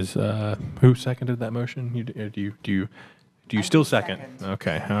right. Is who seconded that motion? Do you still second?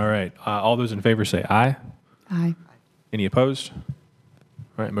 Okay. All right. All those in favor say aye. Aye. Any opposed?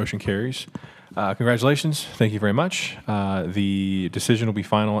 All right. Motion carries. Congratulations. Thank you very much. The decision will be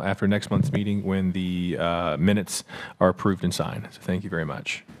final after next month's meeting when the minutes are approved and signed. So thank you very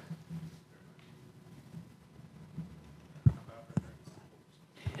much.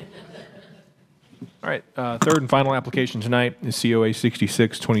 All right, third and final application tonight is COA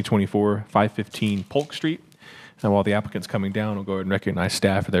 66, 2024, 515 Polk Street. And while the applicant's coming down, we'll go ahead and recognize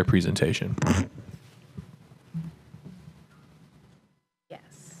staff for their presentation.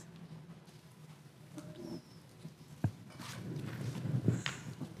 Yes.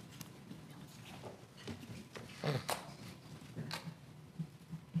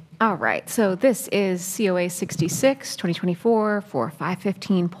 All right, so this is COA 66, 2024 for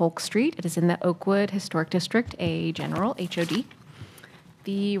 515 Polk Street. It is in the Oakwood Historic District, a general HOD.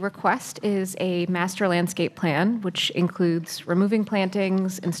 The request is a master landscape plan, which includes removing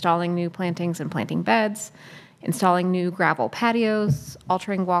plantings, installing new plantings and planting beds, installing new gravel patios,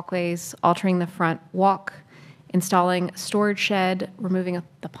 altering walkways, altering the front walk, installing a storage shed, removing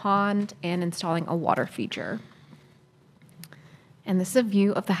the pond, and installing a water feature. And this is a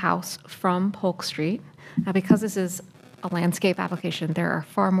view of the house from Polk Street. Now, because this is a landscape application, there are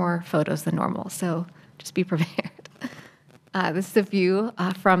far more photos than normal, so just be prepared. This is the view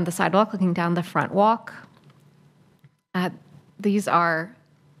from the sidewalk looking down the front walk. These are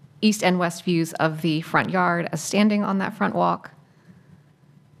east and west views of the front yard as standing on that front walk.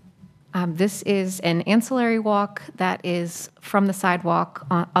 This is an ancillary walk that is from the sidewalk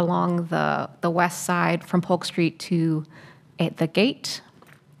along the west side from Polk Street to the gate.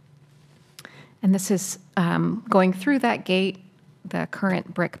 And this is going through that gate, the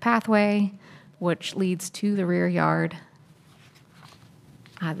current brick pathway, which leads to the rear yard.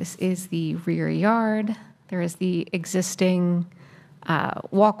 This is the rear yard. There is the existing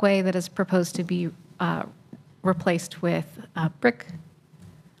walkway that is proposed to be replaced with brick.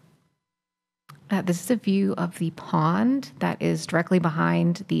 This is a view of the pond that is directly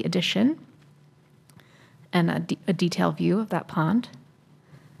behind the addition, and a detailed view of that pond.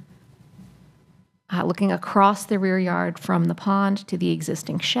 Looking across the rear yard from the pond to the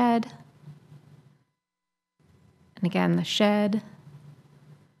existing shed. And again, the shed.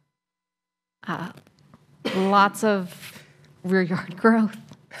 Lots of rear yard growth.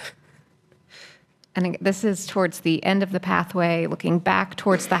 And this is towards the end of the pathway, looking back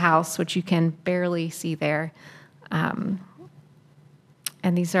towards the house, which you can barely see there. And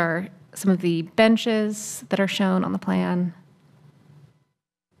these are some of the benches that are shown on the plan.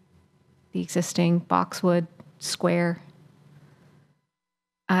 The existing boxwood square.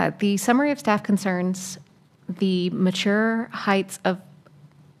 The summary of staff concerns, the mature heights of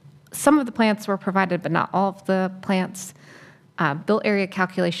some of the plants were provided, but not all of the plants. Built area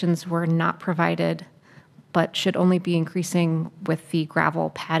calculations were not provided, but should only be increasing with the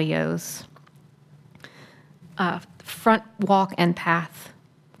gravel patios. Front walk and path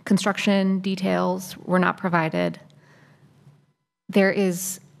construction details were not provided. There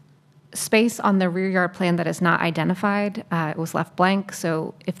is space on the rear yard plan that is not identified. It was left blank,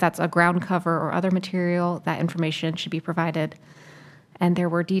 so if that's a ground cover or other material, that information should be provided. And there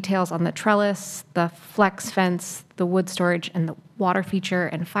were details on the trellis, the flex fence, the wood storage, and the water feature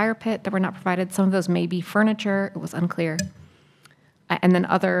and fire pit that were not provided. Some of those may be furniture. It was unclear. And then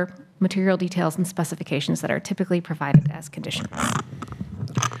other material details and specifications that are typically provided as conditions.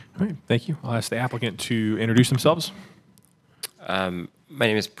 All right, thank you. I'll ask the applicant to introduce themselves. My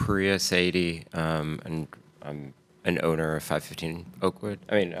name is Priya Saidi, and I'm an owner of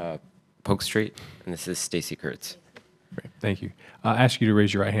 515 Polk Street, and this is Stacy Kurtz. Great, thank you. I'll ask you to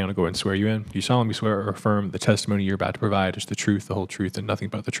raise your right hand and go ahead and swear you in. Do you solemnly swear or affirm the testimony you're about to provide is the truth, the whole truth, and nothing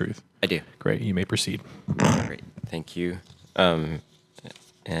but the truth? I do. Great, you may proceed. Great, thank you.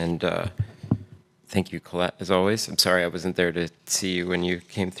 Thank you, Colette, as always. I'm sorry I wasn't there to see you when you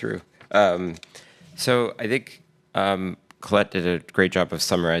came through. So I think Colette did a great job of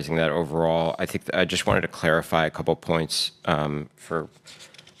summarizing that overall. I think I just wanted to clarify a couple points for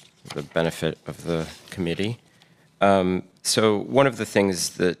the benefit of the committee. So one of the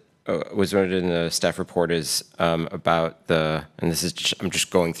things that was noted in the staff report is about the, and this is I'm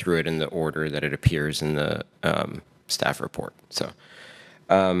just going through it in the order that it appears in the staff report. So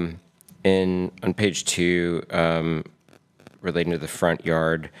on page 2, relating to the front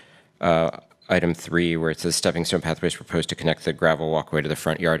yard, item 3, where it says stepping stone pathways proposed to connect the gravel walkway to the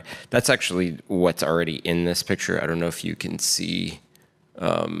front yard. That's actually what's already in this picture. I don't know if you can see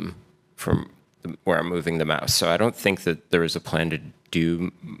from where I'm moving the mouse. So I don't think that there is a plan to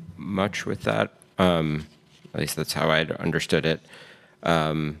do much with that. At least that's how I understood it.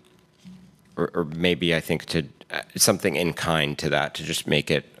 Or maybe I think to something in kind to that to just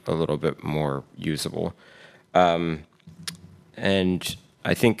make it a little bit more usable. And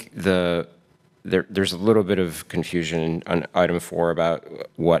I think there's a little bit of confusion on item 4 about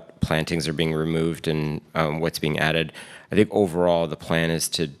what plantings are being removed and what's being added. I think overall the plan is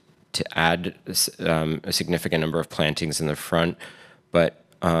to add a significant number of plantings in the front, but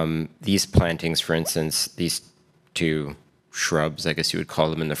these plantings, for instance, these 2 shrubs, I guess you would call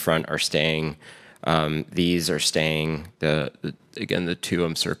them, in the front are staying. These are staying. Again, the 2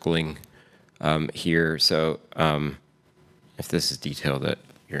 I'm circling here. So if this is detail that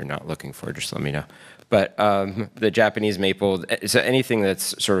you're not looking for, just let me know. But the Japanese maple, so anything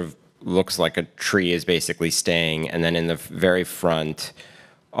that's sort of looks like a tree is basically staying, and then in the very front,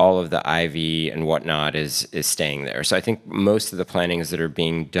 all of the ivy and whatnot is staying there. So I think most of the plantings that are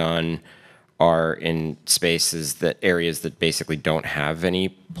being done are in areas that basically don't have any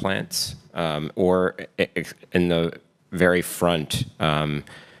plants, or in the very front,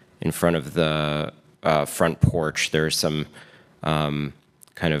 in front of the front porch, there's some kind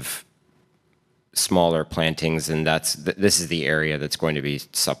of smaller plantings, and this is the area that's going to be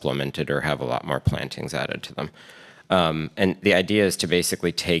supplemented or have a lot more plantings added to them. And the idea is to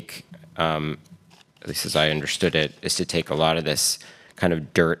basically take, at least as I understood it, is to take a lot of this kind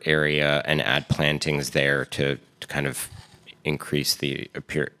of dirt area and add plantings there to kind of increase the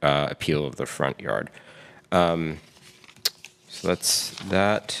appeal of the front yard. So that's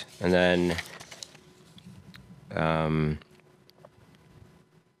that. And then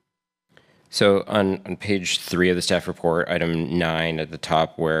so on page 3 of the staff report, item 9 at the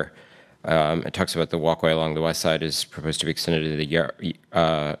top, where it talks about the walkway along the west side is proposed to be extended to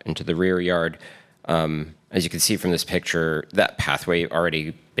the into the rear yard. As you can see from this picture, that pathway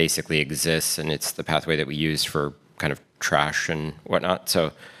already basically exists, and it's the pathway that we use for kind of trash and whatnot.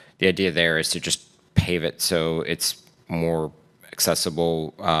 So the idea there is to just pave it so it's more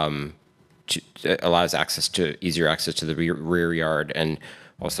accessible, allows easier access to the rear yard, and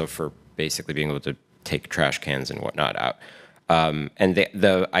also for basically being able to take trash cans and whatnot out. And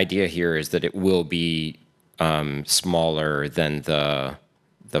the idea here is that it will be smaller than the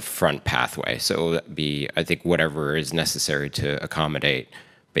front pathway. So it will be, I think, whatever is necessary to accommodate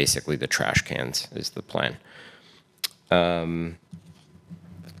basically the trash cans is the plan. And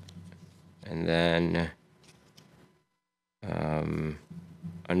then on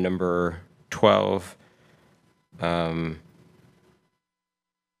number 12, I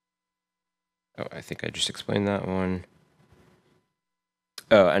think I just explained that one.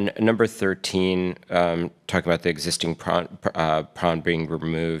 Oh, and number 13, talking about the existing pond being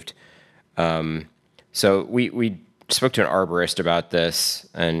removed. So we spoke to an arborist about this,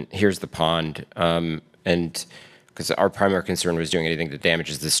 and here's the pond. And because our primary concern was doing anything that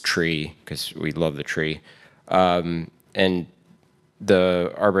damages this tree, because we love the tree. And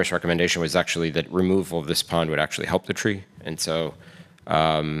the arborist recommendation was actually that removal of this pond would actually help the tree. And so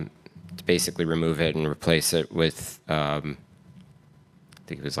to basically remove it and replace it with, I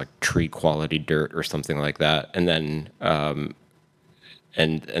think it was like tree quality dirt or something like that, and then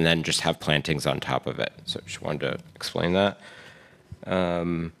and then just have plantings on top of it. So just wanted to explain that.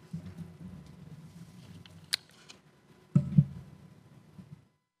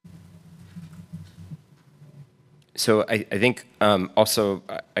 So I think also,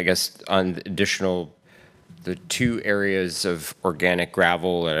 I guess, on the additional, the 2 areas of organic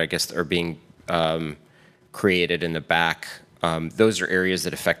gravel that I guess are being created in the back, those are areas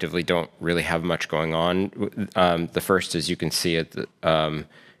that effectively don't really have much going on. The first, as you can see at in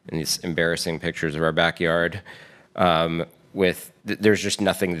these embarrassing pictures of our backyard, there's just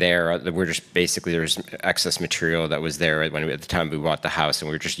nothing there. We're just basically, there's excess material that was there at the time we bought the house, and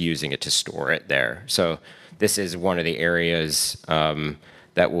we were just using it to store it there. So this is one of the areas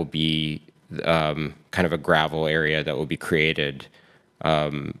that will be kind of a gravel area that will be created,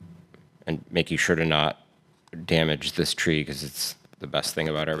 and making sure to not damage this tree because it's the best thing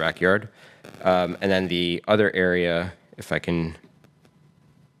about our backyard. And then the other area, if I can,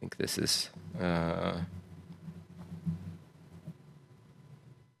 I think this is,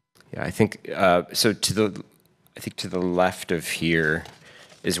 Yeah, I think, so I think to the left of here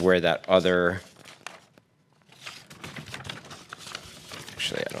is where that other,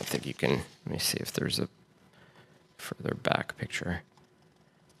 actually, I don't think you can, let me see if there's a further back picture.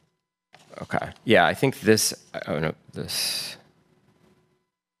 Okay, yeah, I think this, oh no, this,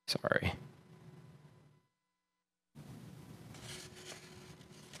 sorry.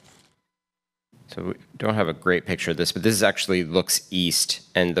 So we don't have a great picture of this, but this actually looks east,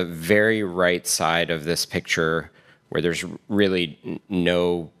 and the very right side of this picture, where there's really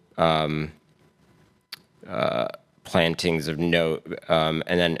no plantings of note, and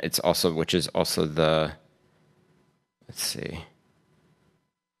then it's also, which is also the, let's see,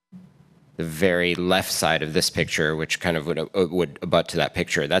 the very left side of this picture, which kind of would abut to that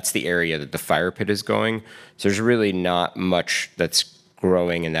picture. That's the area that the fire pit is going. So there's really not much that's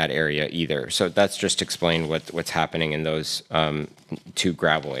growing in that area either. So that's just to explain what's happening in those two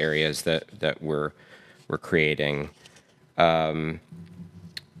gravel areas that we're creating. And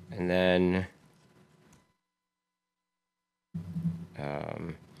then,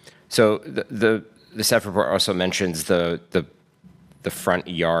 so the staff report also mentions the front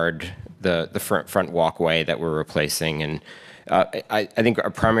yard, the front walkway that we're replacing, and I think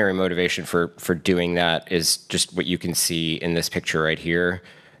our primary motivation for doing that is just what you can see in this picture right here.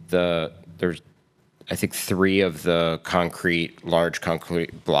 There's, I think, 3 of the large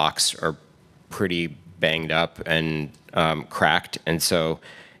concrete blocks are pretty banged up and cracked, and so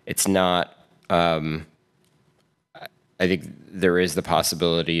it's not. I think there is the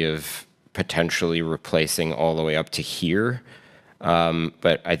possibility of potentially replacing all the way up to here,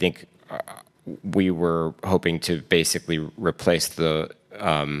 but I think we were hoping to basically replace this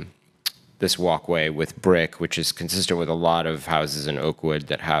walkway with brick, which is consistent with a lot of houses in Oakwood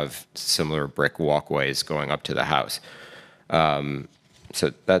that have similar brick walkways going up to the house.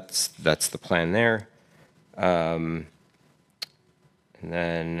 So that's the plan there. And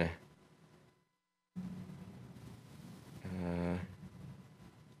then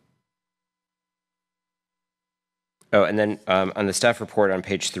and then on the staff report on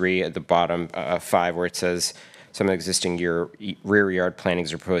page 3 at the bottom, 5, where it says some of the existing rear yard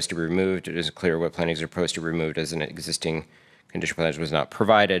plantings are proposed to be removed, it isn't clear what plantings are proposed to be removed as an existing condition plan was not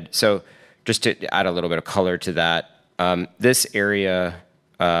provided. So just to add a little bit of color to that, this area,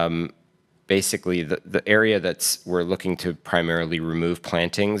 basically the area we're looking to primarily remove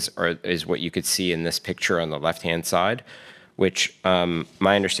plantings is what you could see in this picture on the left-hand side, which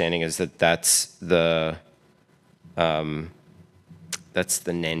my understanding is that's the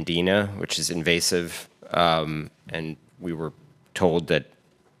Nandina, which is invasive, and we've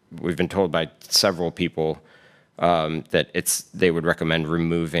been told by several people that they would recommend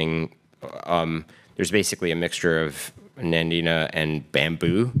removing. There's basically a mixture of Nandina and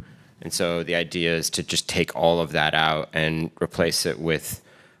bamboo, and so the idea is to just take all of that out and replace it with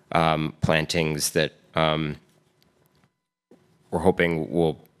plantings that we're hoping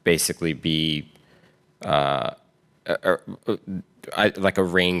will basically be like a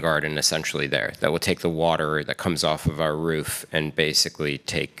rain garden, essentially, there that will take the water that comes off of our roof and basically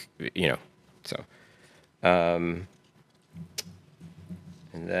take, so. And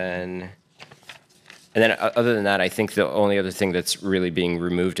then other than that, I think the only other thing that's really being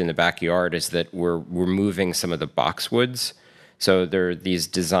removed in the backyard is that we're removing some of the boxwoods. So there are these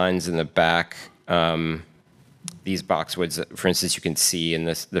designs in the back. These boxwoods, for instance, you can see in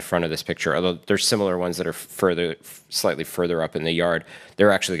the front of this picture, although there's similar ones that are slightly further up in the yard,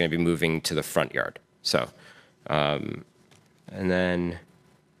 they're actually going to be moving to the front yard. So, and then,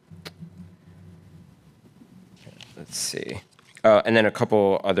 let's see. And then a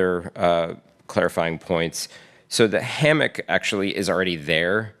couple other clarifying points. So the hammock actually is already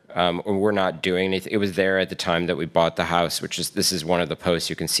there. We're not doing anything. It was there at the time that we bought the house, this is one of the posts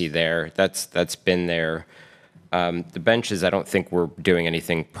you can see there. That's been there. The benches, I don't think we're doing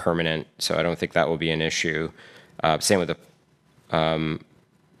anything permanent, so I don't think that will be an issue. Same with the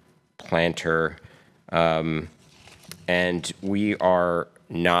planter. And we are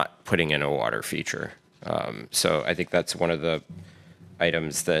not putting in a water feature. So I think that's one of the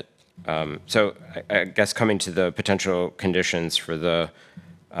items that, so I guess coming to the potential conditions for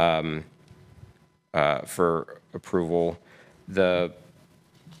for approval, the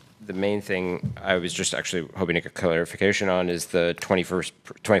main thing I was just actually hoping to get clarification on is the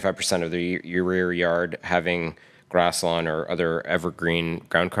 25% of the rear yard having grass lawn or other evergreen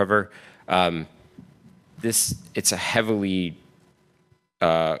ground cover. It's a heavily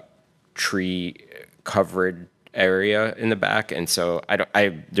tree covered area in the back, and so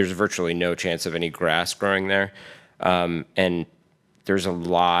there's virtually no chance of any grass growing there. And there's a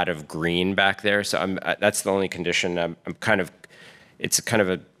lot of green back there, so that's the only condition. I'm kind of, it's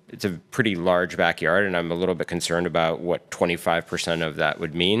a pretty large backyard, and I'm a little bit concerned about what 25% of that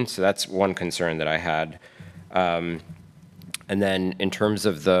would mean. So that's one concern that I had. And then in terms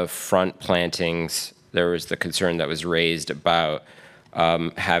of the front plantings, there was the concern that was raised about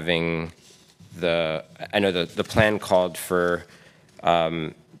having I know the plan called for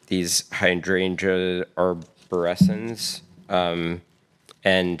these hydrangea arborescens,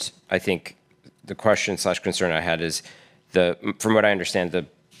 and I think the question / concern I had is from what I understand, the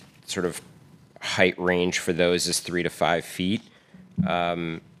sort of height range for those is 3 to 5 feet,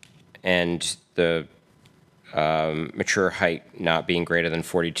 and the mature height not being greater than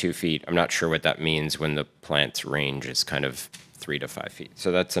 42 feet. I'm not sure what that means when the plant's range is kind of 3 to 5 feet.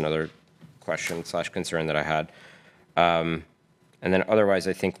 So that's another question / concern that I had. And then otherwise,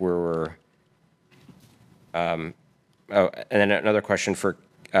 I think we're and then another question for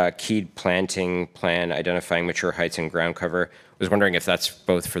keyed planting plan, identifying mature heights and ground cover. I was wondering if that's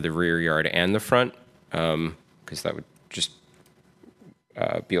both for the rear yard and the front, because that would just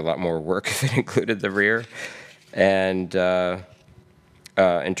be a lot more work if it included the rear. And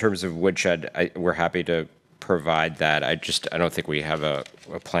in terms of woodshed, we're happy to provide that. I don't think we have a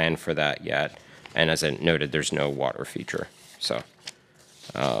plan for that yet. And as I noted, there's no water feature. So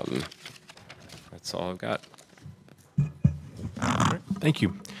that's all I've got. Thank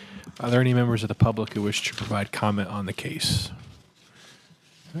you. Are there any members of the public who wish to provide comment on the case?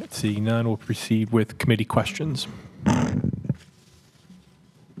 All right, seeing none, we'll proceed with committee questions.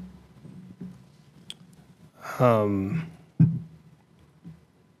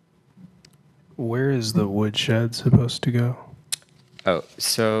 Where is the woodshed supposed to go? Oh,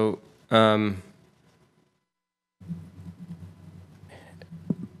 so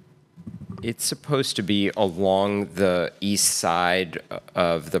it's supposed to be along the east side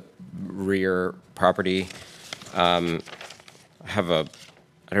of the rear property. I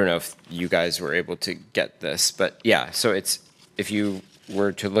don't know if you guys were able to get this, but yeah, so if you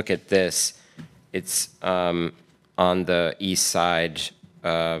were to look at this, it's on the east side,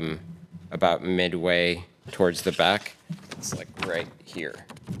 about midway towards the back. It's like right here.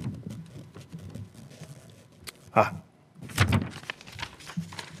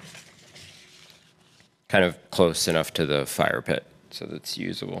 Kind of close enough to the fire pit so that it's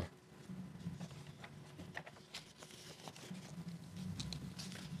usable.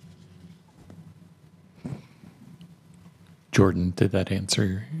 Jordan, did that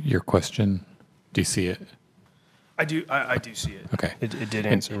answer your question? Do you see it? I do see it. Okay. It did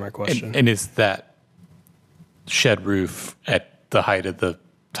answer my question. And is that shed roof at the height of the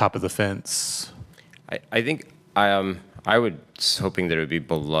top of the fence? I think I was hoping that it would be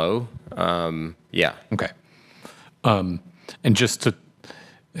below. Yeah. Okay. And just to,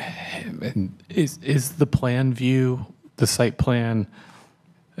 is the plan view, the site plan,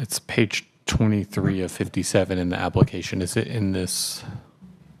 it's page 23 of 57 in the application. Is it in this?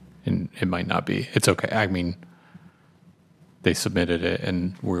 And it might not be. It's okay. I mean, they submitted it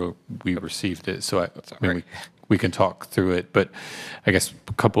and we received it. So I mean, we can talk through it. But I guess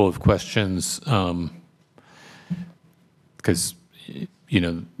a couple of questions, because, you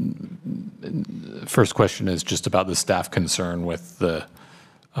know, first question is just about the staff concern with the,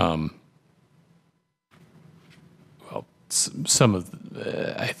 some of,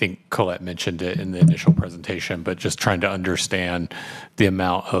 I think Colette mentioned it in the initial presentation, but just trying to understand the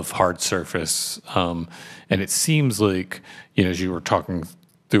amount of hard surface. And it seems like, you know, as you were talking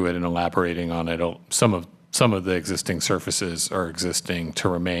through it and elaborating on it, some of the existing surfaces are existing to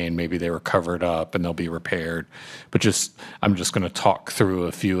remain. Maybe they were covered up and they'll be repaired. But I'm just going to talk through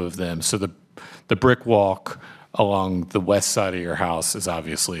a few of them. So the brick walk along the west side of your house is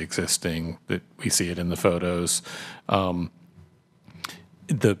obviously existing. That we see it in the photos.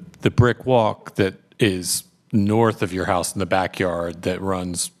 The brick walk that is north of your house in the backyard that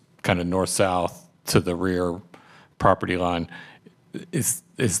runs kind of north-south to the rear property line, is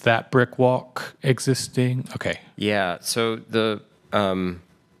that brick walk existing? Okay. Yeah. So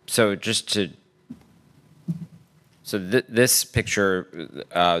this picture,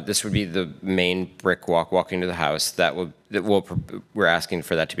 this would be the main brick walk walking to the house. We're asking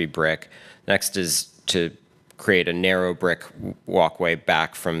for that to be brick. Next is to create a narrow brick walkway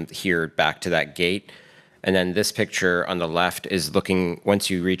back from here back to that gate. And then this picture on the left is looking, once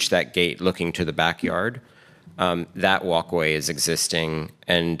you reach that gate, looking to the backyard. That walkway is existing,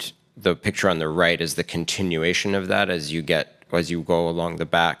 and the picture on the right is the continuation of that as you go along the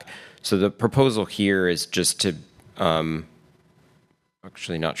back. So the proposal here is just to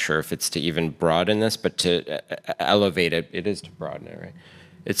actually not sure if it's to even broaden this, but to elevate it. It is to broaden it, right?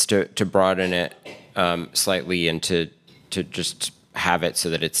 It's to broaden it slightly and to just have it so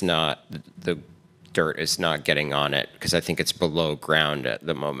that it's not, the dirt is not getting on it, because I think it's below ground at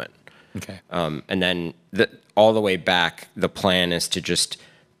the moment. Okay. And then all the way back, the plan is to just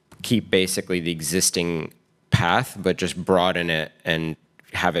keep basically the existing path, but just broaden it and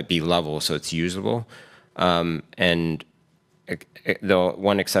have it be level so it's usable. And the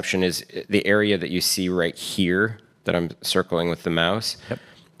one exception is the area that you see right here that I'm circling with the mouse. Yep.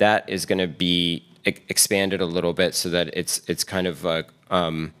 That is going to be expanded a little bit so that it's kind of like,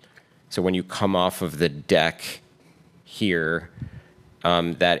 so when you come off of the deck here,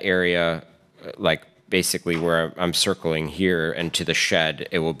 that area, like basically where I'm circling here and to the shed,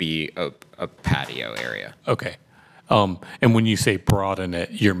 it will be a patio area. Okay. And when you say broaden it,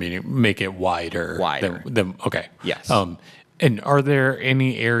 you're meaning make it wider. Wider. Okay. Yes. And are there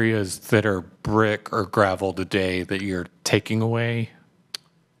any areas that are brick or gravel today that you're taking away?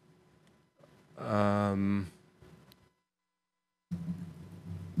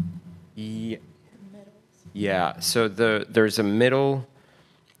 Yeah. So there's a middle.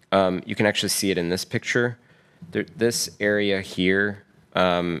 You can actually see it in this picture. This area here,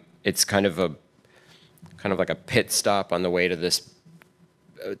 it's kind of like a pit stop on the way to this,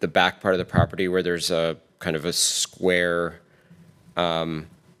 the back part of the property where there's a kind of a square. There's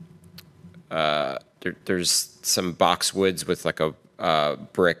some boxwoods with like a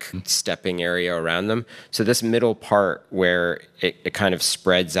brick stepping area around them. So this middle part where it kind of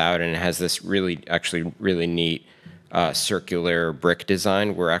spreads out and it has this really neat circular brick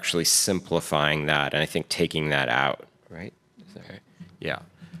design, we're actually simplifying that and I think taking that out, right? Okay. Yeah.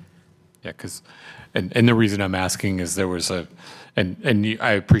 Yeah, because, and the reason I'm asking is there was I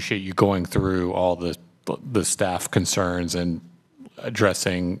appreciate you going through all the staff concerns and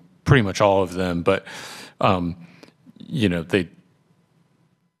addressing pretty much all of them, but they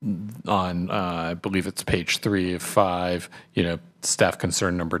on I believe it's page 3 of 5, staff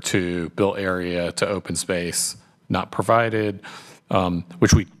concern number 2, built area to open space not provided,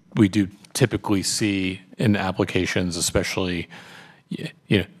 which we do typically see in applications, especially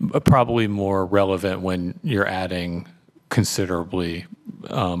probably more relevant when you're adding considerably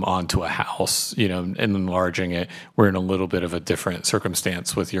onto a house, and enlarging it. We're in a little bit of a different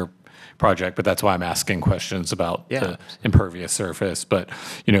circumstance with your project, but that's why I'm asking questions about the impervious surface. But,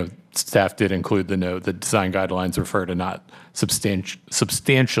 staff did include the note that design guidelines refer to not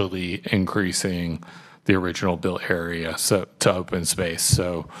substantially increasing the original built area to open space.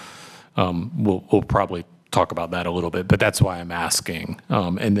 So we'll probably talk about that a little bit, but that's why I'm asking.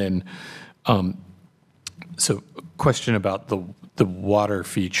 And then, so question about the water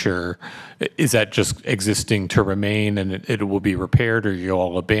feature, is that just existing to remain and it will be repaired, or you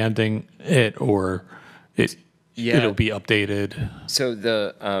all abandon it, or it'll be updated? So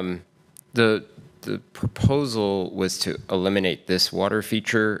the proposal was to eliminate this water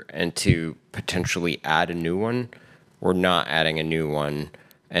feature and to potentially add a new one. We're not adding a new one,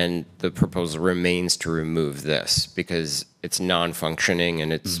 and the proposal remains to remove this because it's non-functioning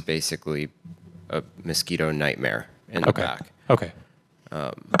and it's basically a mosquito nightmare in the back. Okay.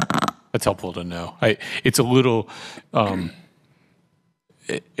 That's helpful to know. It's a little,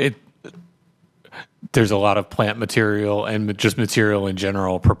 there's a lot of plant material and just material in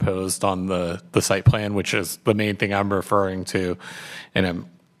general proposed on the site plan, which is the main thing I'm referring to. And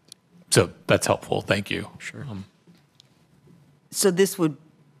so that's helpful. Thank you. Sure. So this would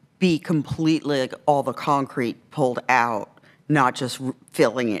be completely like all the concrete pulled out, not just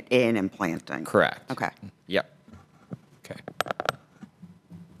filling it in and planting? Correct. Okay. Yep. Okay.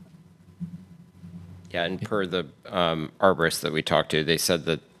 Yeah, and per the arborist that we talked to, they said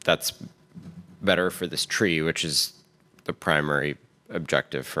that that's better for this tree, which is the primary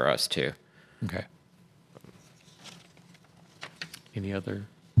objective for us too. Okay. Any other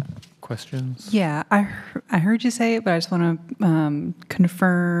questions? Yeah, I heard you say it, but I just want to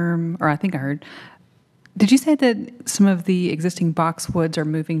confirm, or I think I heard. Did you say that some of the existing boxwoods are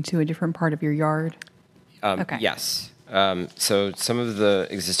moving to a different part of your yard? Okay. Yes. So some of the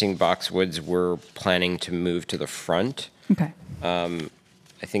existing boxwoods we're planning to move to the front. Okay. I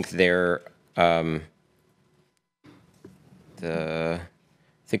think they're I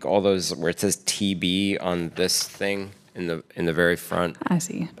think all those where it says TB on this thing in the very front. I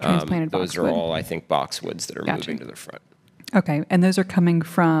see. Transplanted those boxwood. are all, I think, boxwoods that are Gotcha. moving to the front. Okay, and those are coming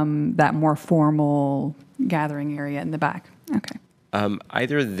from that more formal gathering area in the back. Okay.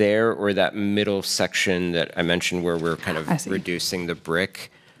 Either there or that middle section that I mentioned where we're kind of reducing the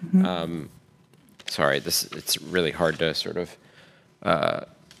brick. Mm-hmm. Sorry, it's really hard to sort of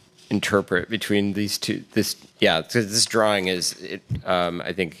interpret between these two. This drawing is,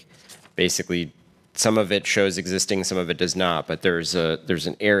 I think, basically some of it shows existing, some of it does not. But there's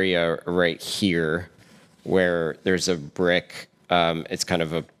an area right here where there's a brick. It's kind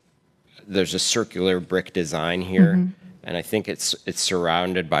of there's a circular brick design here. And I think it's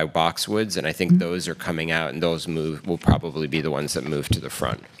surrounded by boxwoods, and I think those are coming out, and those will probably be the ones that move to the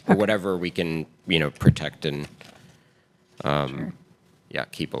front, or whatever we can, protect and,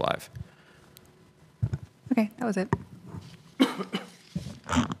 keep alive. Okay, that was it.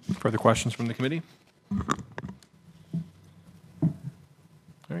 Further questions from the committee? All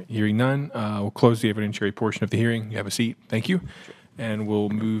right, hearing none, we'll close the evidentiary portion of the hearing. You have a seat. Thank you. And we'll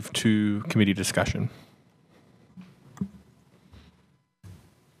move to committee discussion.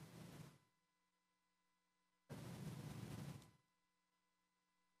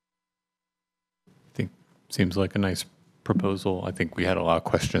 Seems like a nice proposal. I think we had a lot of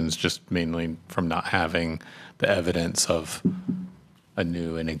questions just mainly from not having the evidence of a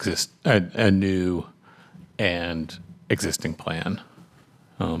new and existing plan.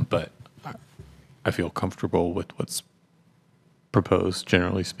 But I feel comfortable with what's proposed,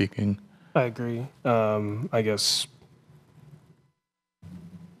 generally speaking. I agree. I guess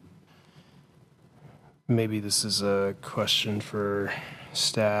maybe this is a question for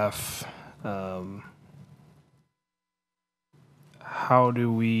staff. How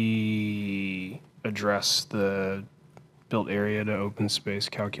do we address the built area to open space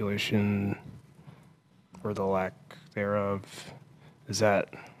calculation or the lack thereof? Is that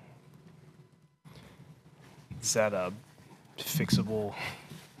a fixable?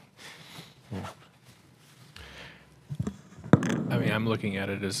 I mean, I'm looking at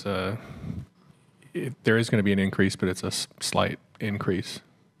it as there is going to be an increase, but it's a slight increase.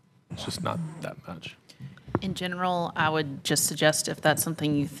 It's just not that much. In general, I would just suggest if that's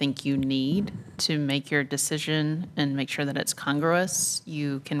something you think you need to make your decision and make sure that it's congruous,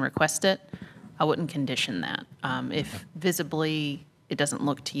 you can request it. I wouldn't condition that. If visibly it doesn't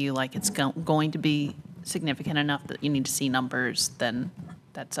look to you like it's going to be significant enough that you need to see numbers, then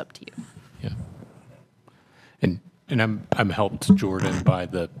that's up to you. Yeah. And I'm helped, Jordan, by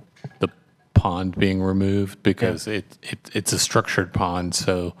the pond being removed because it's a structured pond,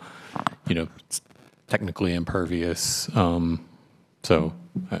 so it's technically impervious. So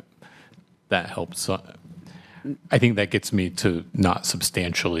that helps. I think that gets me to not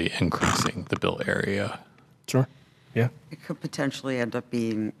substantially increasing the built area. Sure. Yeah. It could potentially end up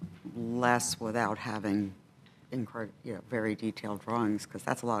being less without having very detailed drawings, because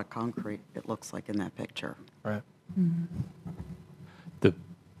that's a lot of concrete, it looks like in that picture. Right. The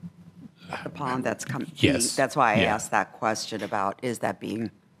pond that's coming. Yes. That's why I asked that question about, is that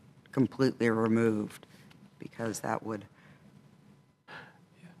being completely removed? Because that would,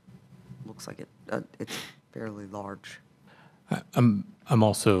 looks like it's fairly large. I'm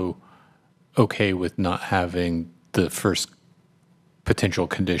also okay with not having the first potential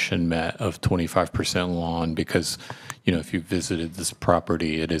condition met of 25% lawn because, if you visited this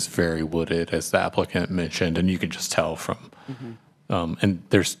property, it is very wooded, as the applicant mentioned, and you can just tell from, and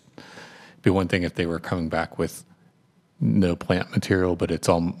there's be one thing if they were coming back with no plant material, but it's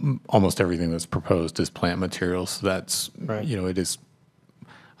almost everything that's proposed is plant material. So that's, right. It is,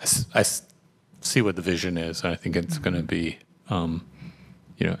 I see what the vision is, and I think it's going to be,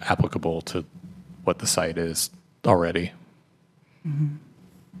 applicable to what the site is already. I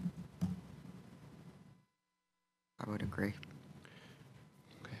would agree.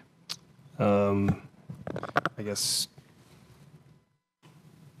 I guess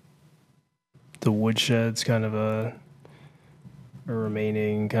the woodshed's kind of a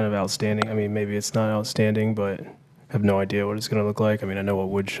remaining kind of outstanding. I mean, maybe it's not outstanding, but I have no idea what it's going to look like. I mean, I know what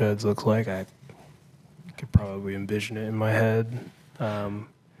woodsheds look like. I could probably envision it in my head.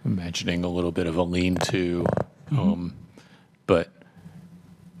 Imagining a little bit of a lean-to, but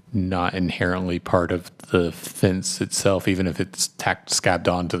not inherently part of the fence itself, even if it's scabbed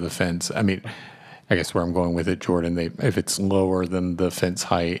onto the fence. I mean, I guess where I'm going with it, Jordan, if it's lower than the fence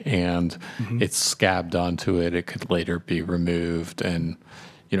height and it's scabbed onto it, it could later be removed. And,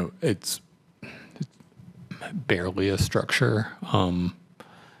 it's barely a structure. And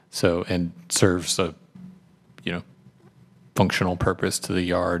serves a, functional purpose to the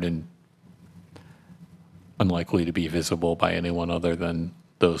yard and unlikely to be visible by anyone other than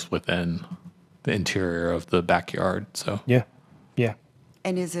those within the interior of the backyard. So Yeah.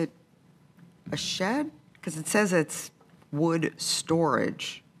 And is it a shed? Because it says it's wood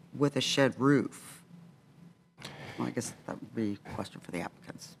storage with a shed roof. Well, I guess that would be a question for the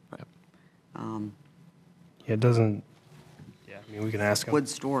applicants. But, It doesn't, I mean, we can ask him. Wood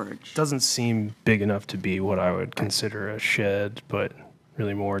storage. Doesn't seem big enough to be what I would consider a shed, but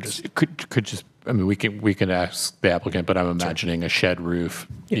really more just. It could just, I mean, we can ask the applicant, but I'm imagining a shed roof,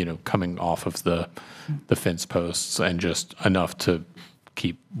 you know, coming off of the fence posts and just enough to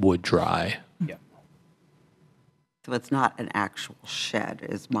keep wood dry. Yeah. So it's not an actual shed,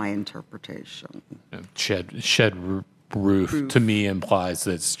 is my interpretation. Shed roof to me implies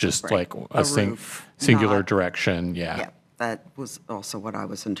that it's just Right. like A a roof, singular not- direction. Yeah. Yeah, that was also what I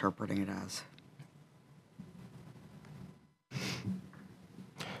was interpreting it as.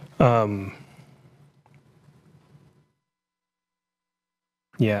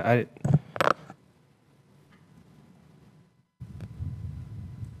 Yeah,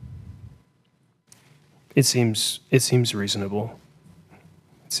 it seems reasonable.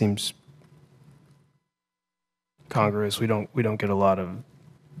 It seems congruous. We don't get a lot of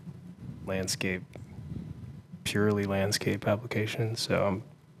purely landscape applications, so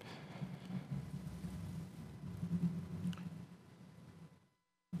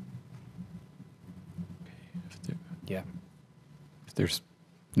yeah. If there's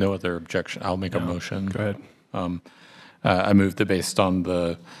no other objection, I'll make a motion. Go ahead. I move that based on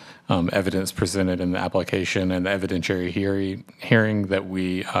the evidence presented in the application and the evidentiary hearing that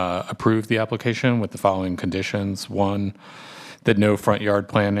we approve the application with the following conditions. One, that no front yard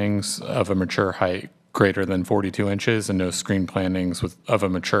plantings of a mature height greater than 42 inches and no screen plantings of a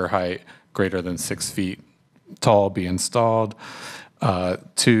mature height greater than 6 feet tall be installed.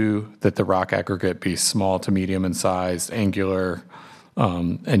 Two, that the rock aggregate be small to medium in size, angular,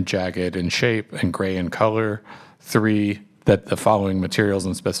 and jagged in shape and gray in color. Three, that the following materials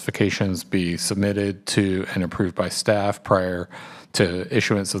and specifications be submitted to and approved by staff prior to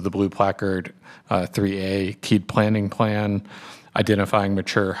issuance of the blue placard. 3A, keyed planning plan, identifying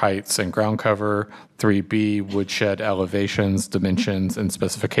mature heights and ground cover. 3B, woodshed elevations, dimensions, and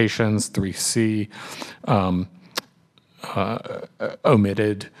specifications. 3C,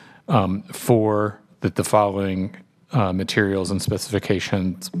 omitted. 4, that the following materials and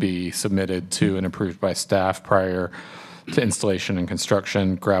specifications be submitted to and approved by staff prior to installation and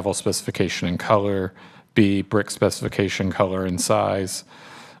construction. Gravel specification and color. B, brick specification, color, and size.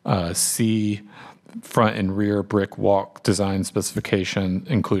 C, front and rear brick walk design specification,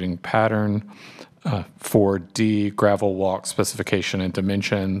 including pattern. 4D, gravel walk specification and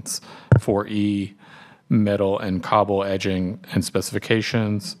dimensions. 4E, metal and cobble edging and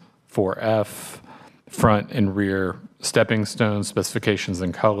specifications. 4F, front and rear stepping stone specifications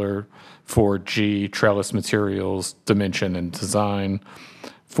and color. 4G, trellis materials, dimension and design.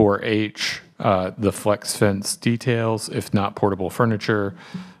 4H, the flex fence details, if not portable furniture.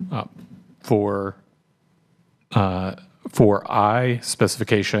 4I,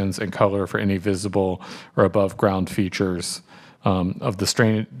 specifications and color for any visible or above ground features of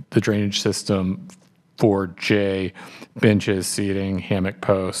the drainage system. 4J, benches, seating, hammock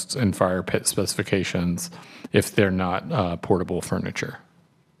posts, and fire pit specifications if they're not portable furniture.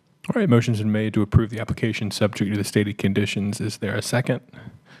 All right, motion's been made to approve the application subject to the stated conditions. Is there a second?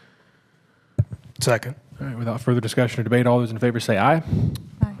 Second. All right, without further discussion or debate, all those in favor say aye.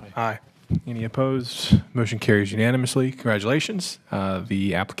 Aye. Any opposed? Motion carries unanimously. Congratulations.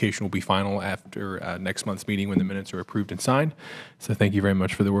 The application will be final after next month's meeting when the minutes are approved and signed. So thank you very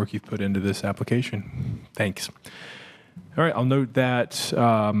much for the work you've put into this application. Thanks. All right, I'll note that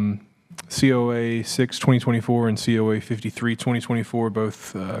COA 6 2024 and COA 53 2024,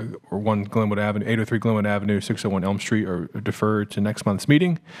 both or 1 Glenwood Avenue, 803 Glenwood Avenue, 601 Elm Street are deferred to next month's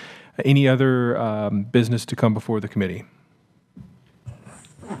meeting. Any other business to come before the committee?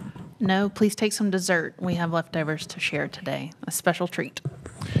 No, please take some dessert. We have leftovers to share today, a special treat.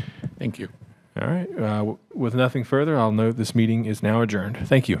 Thank you. All right. With nothing further, I'll note this meeting is now adjourned.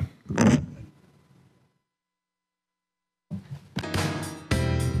 Thank you.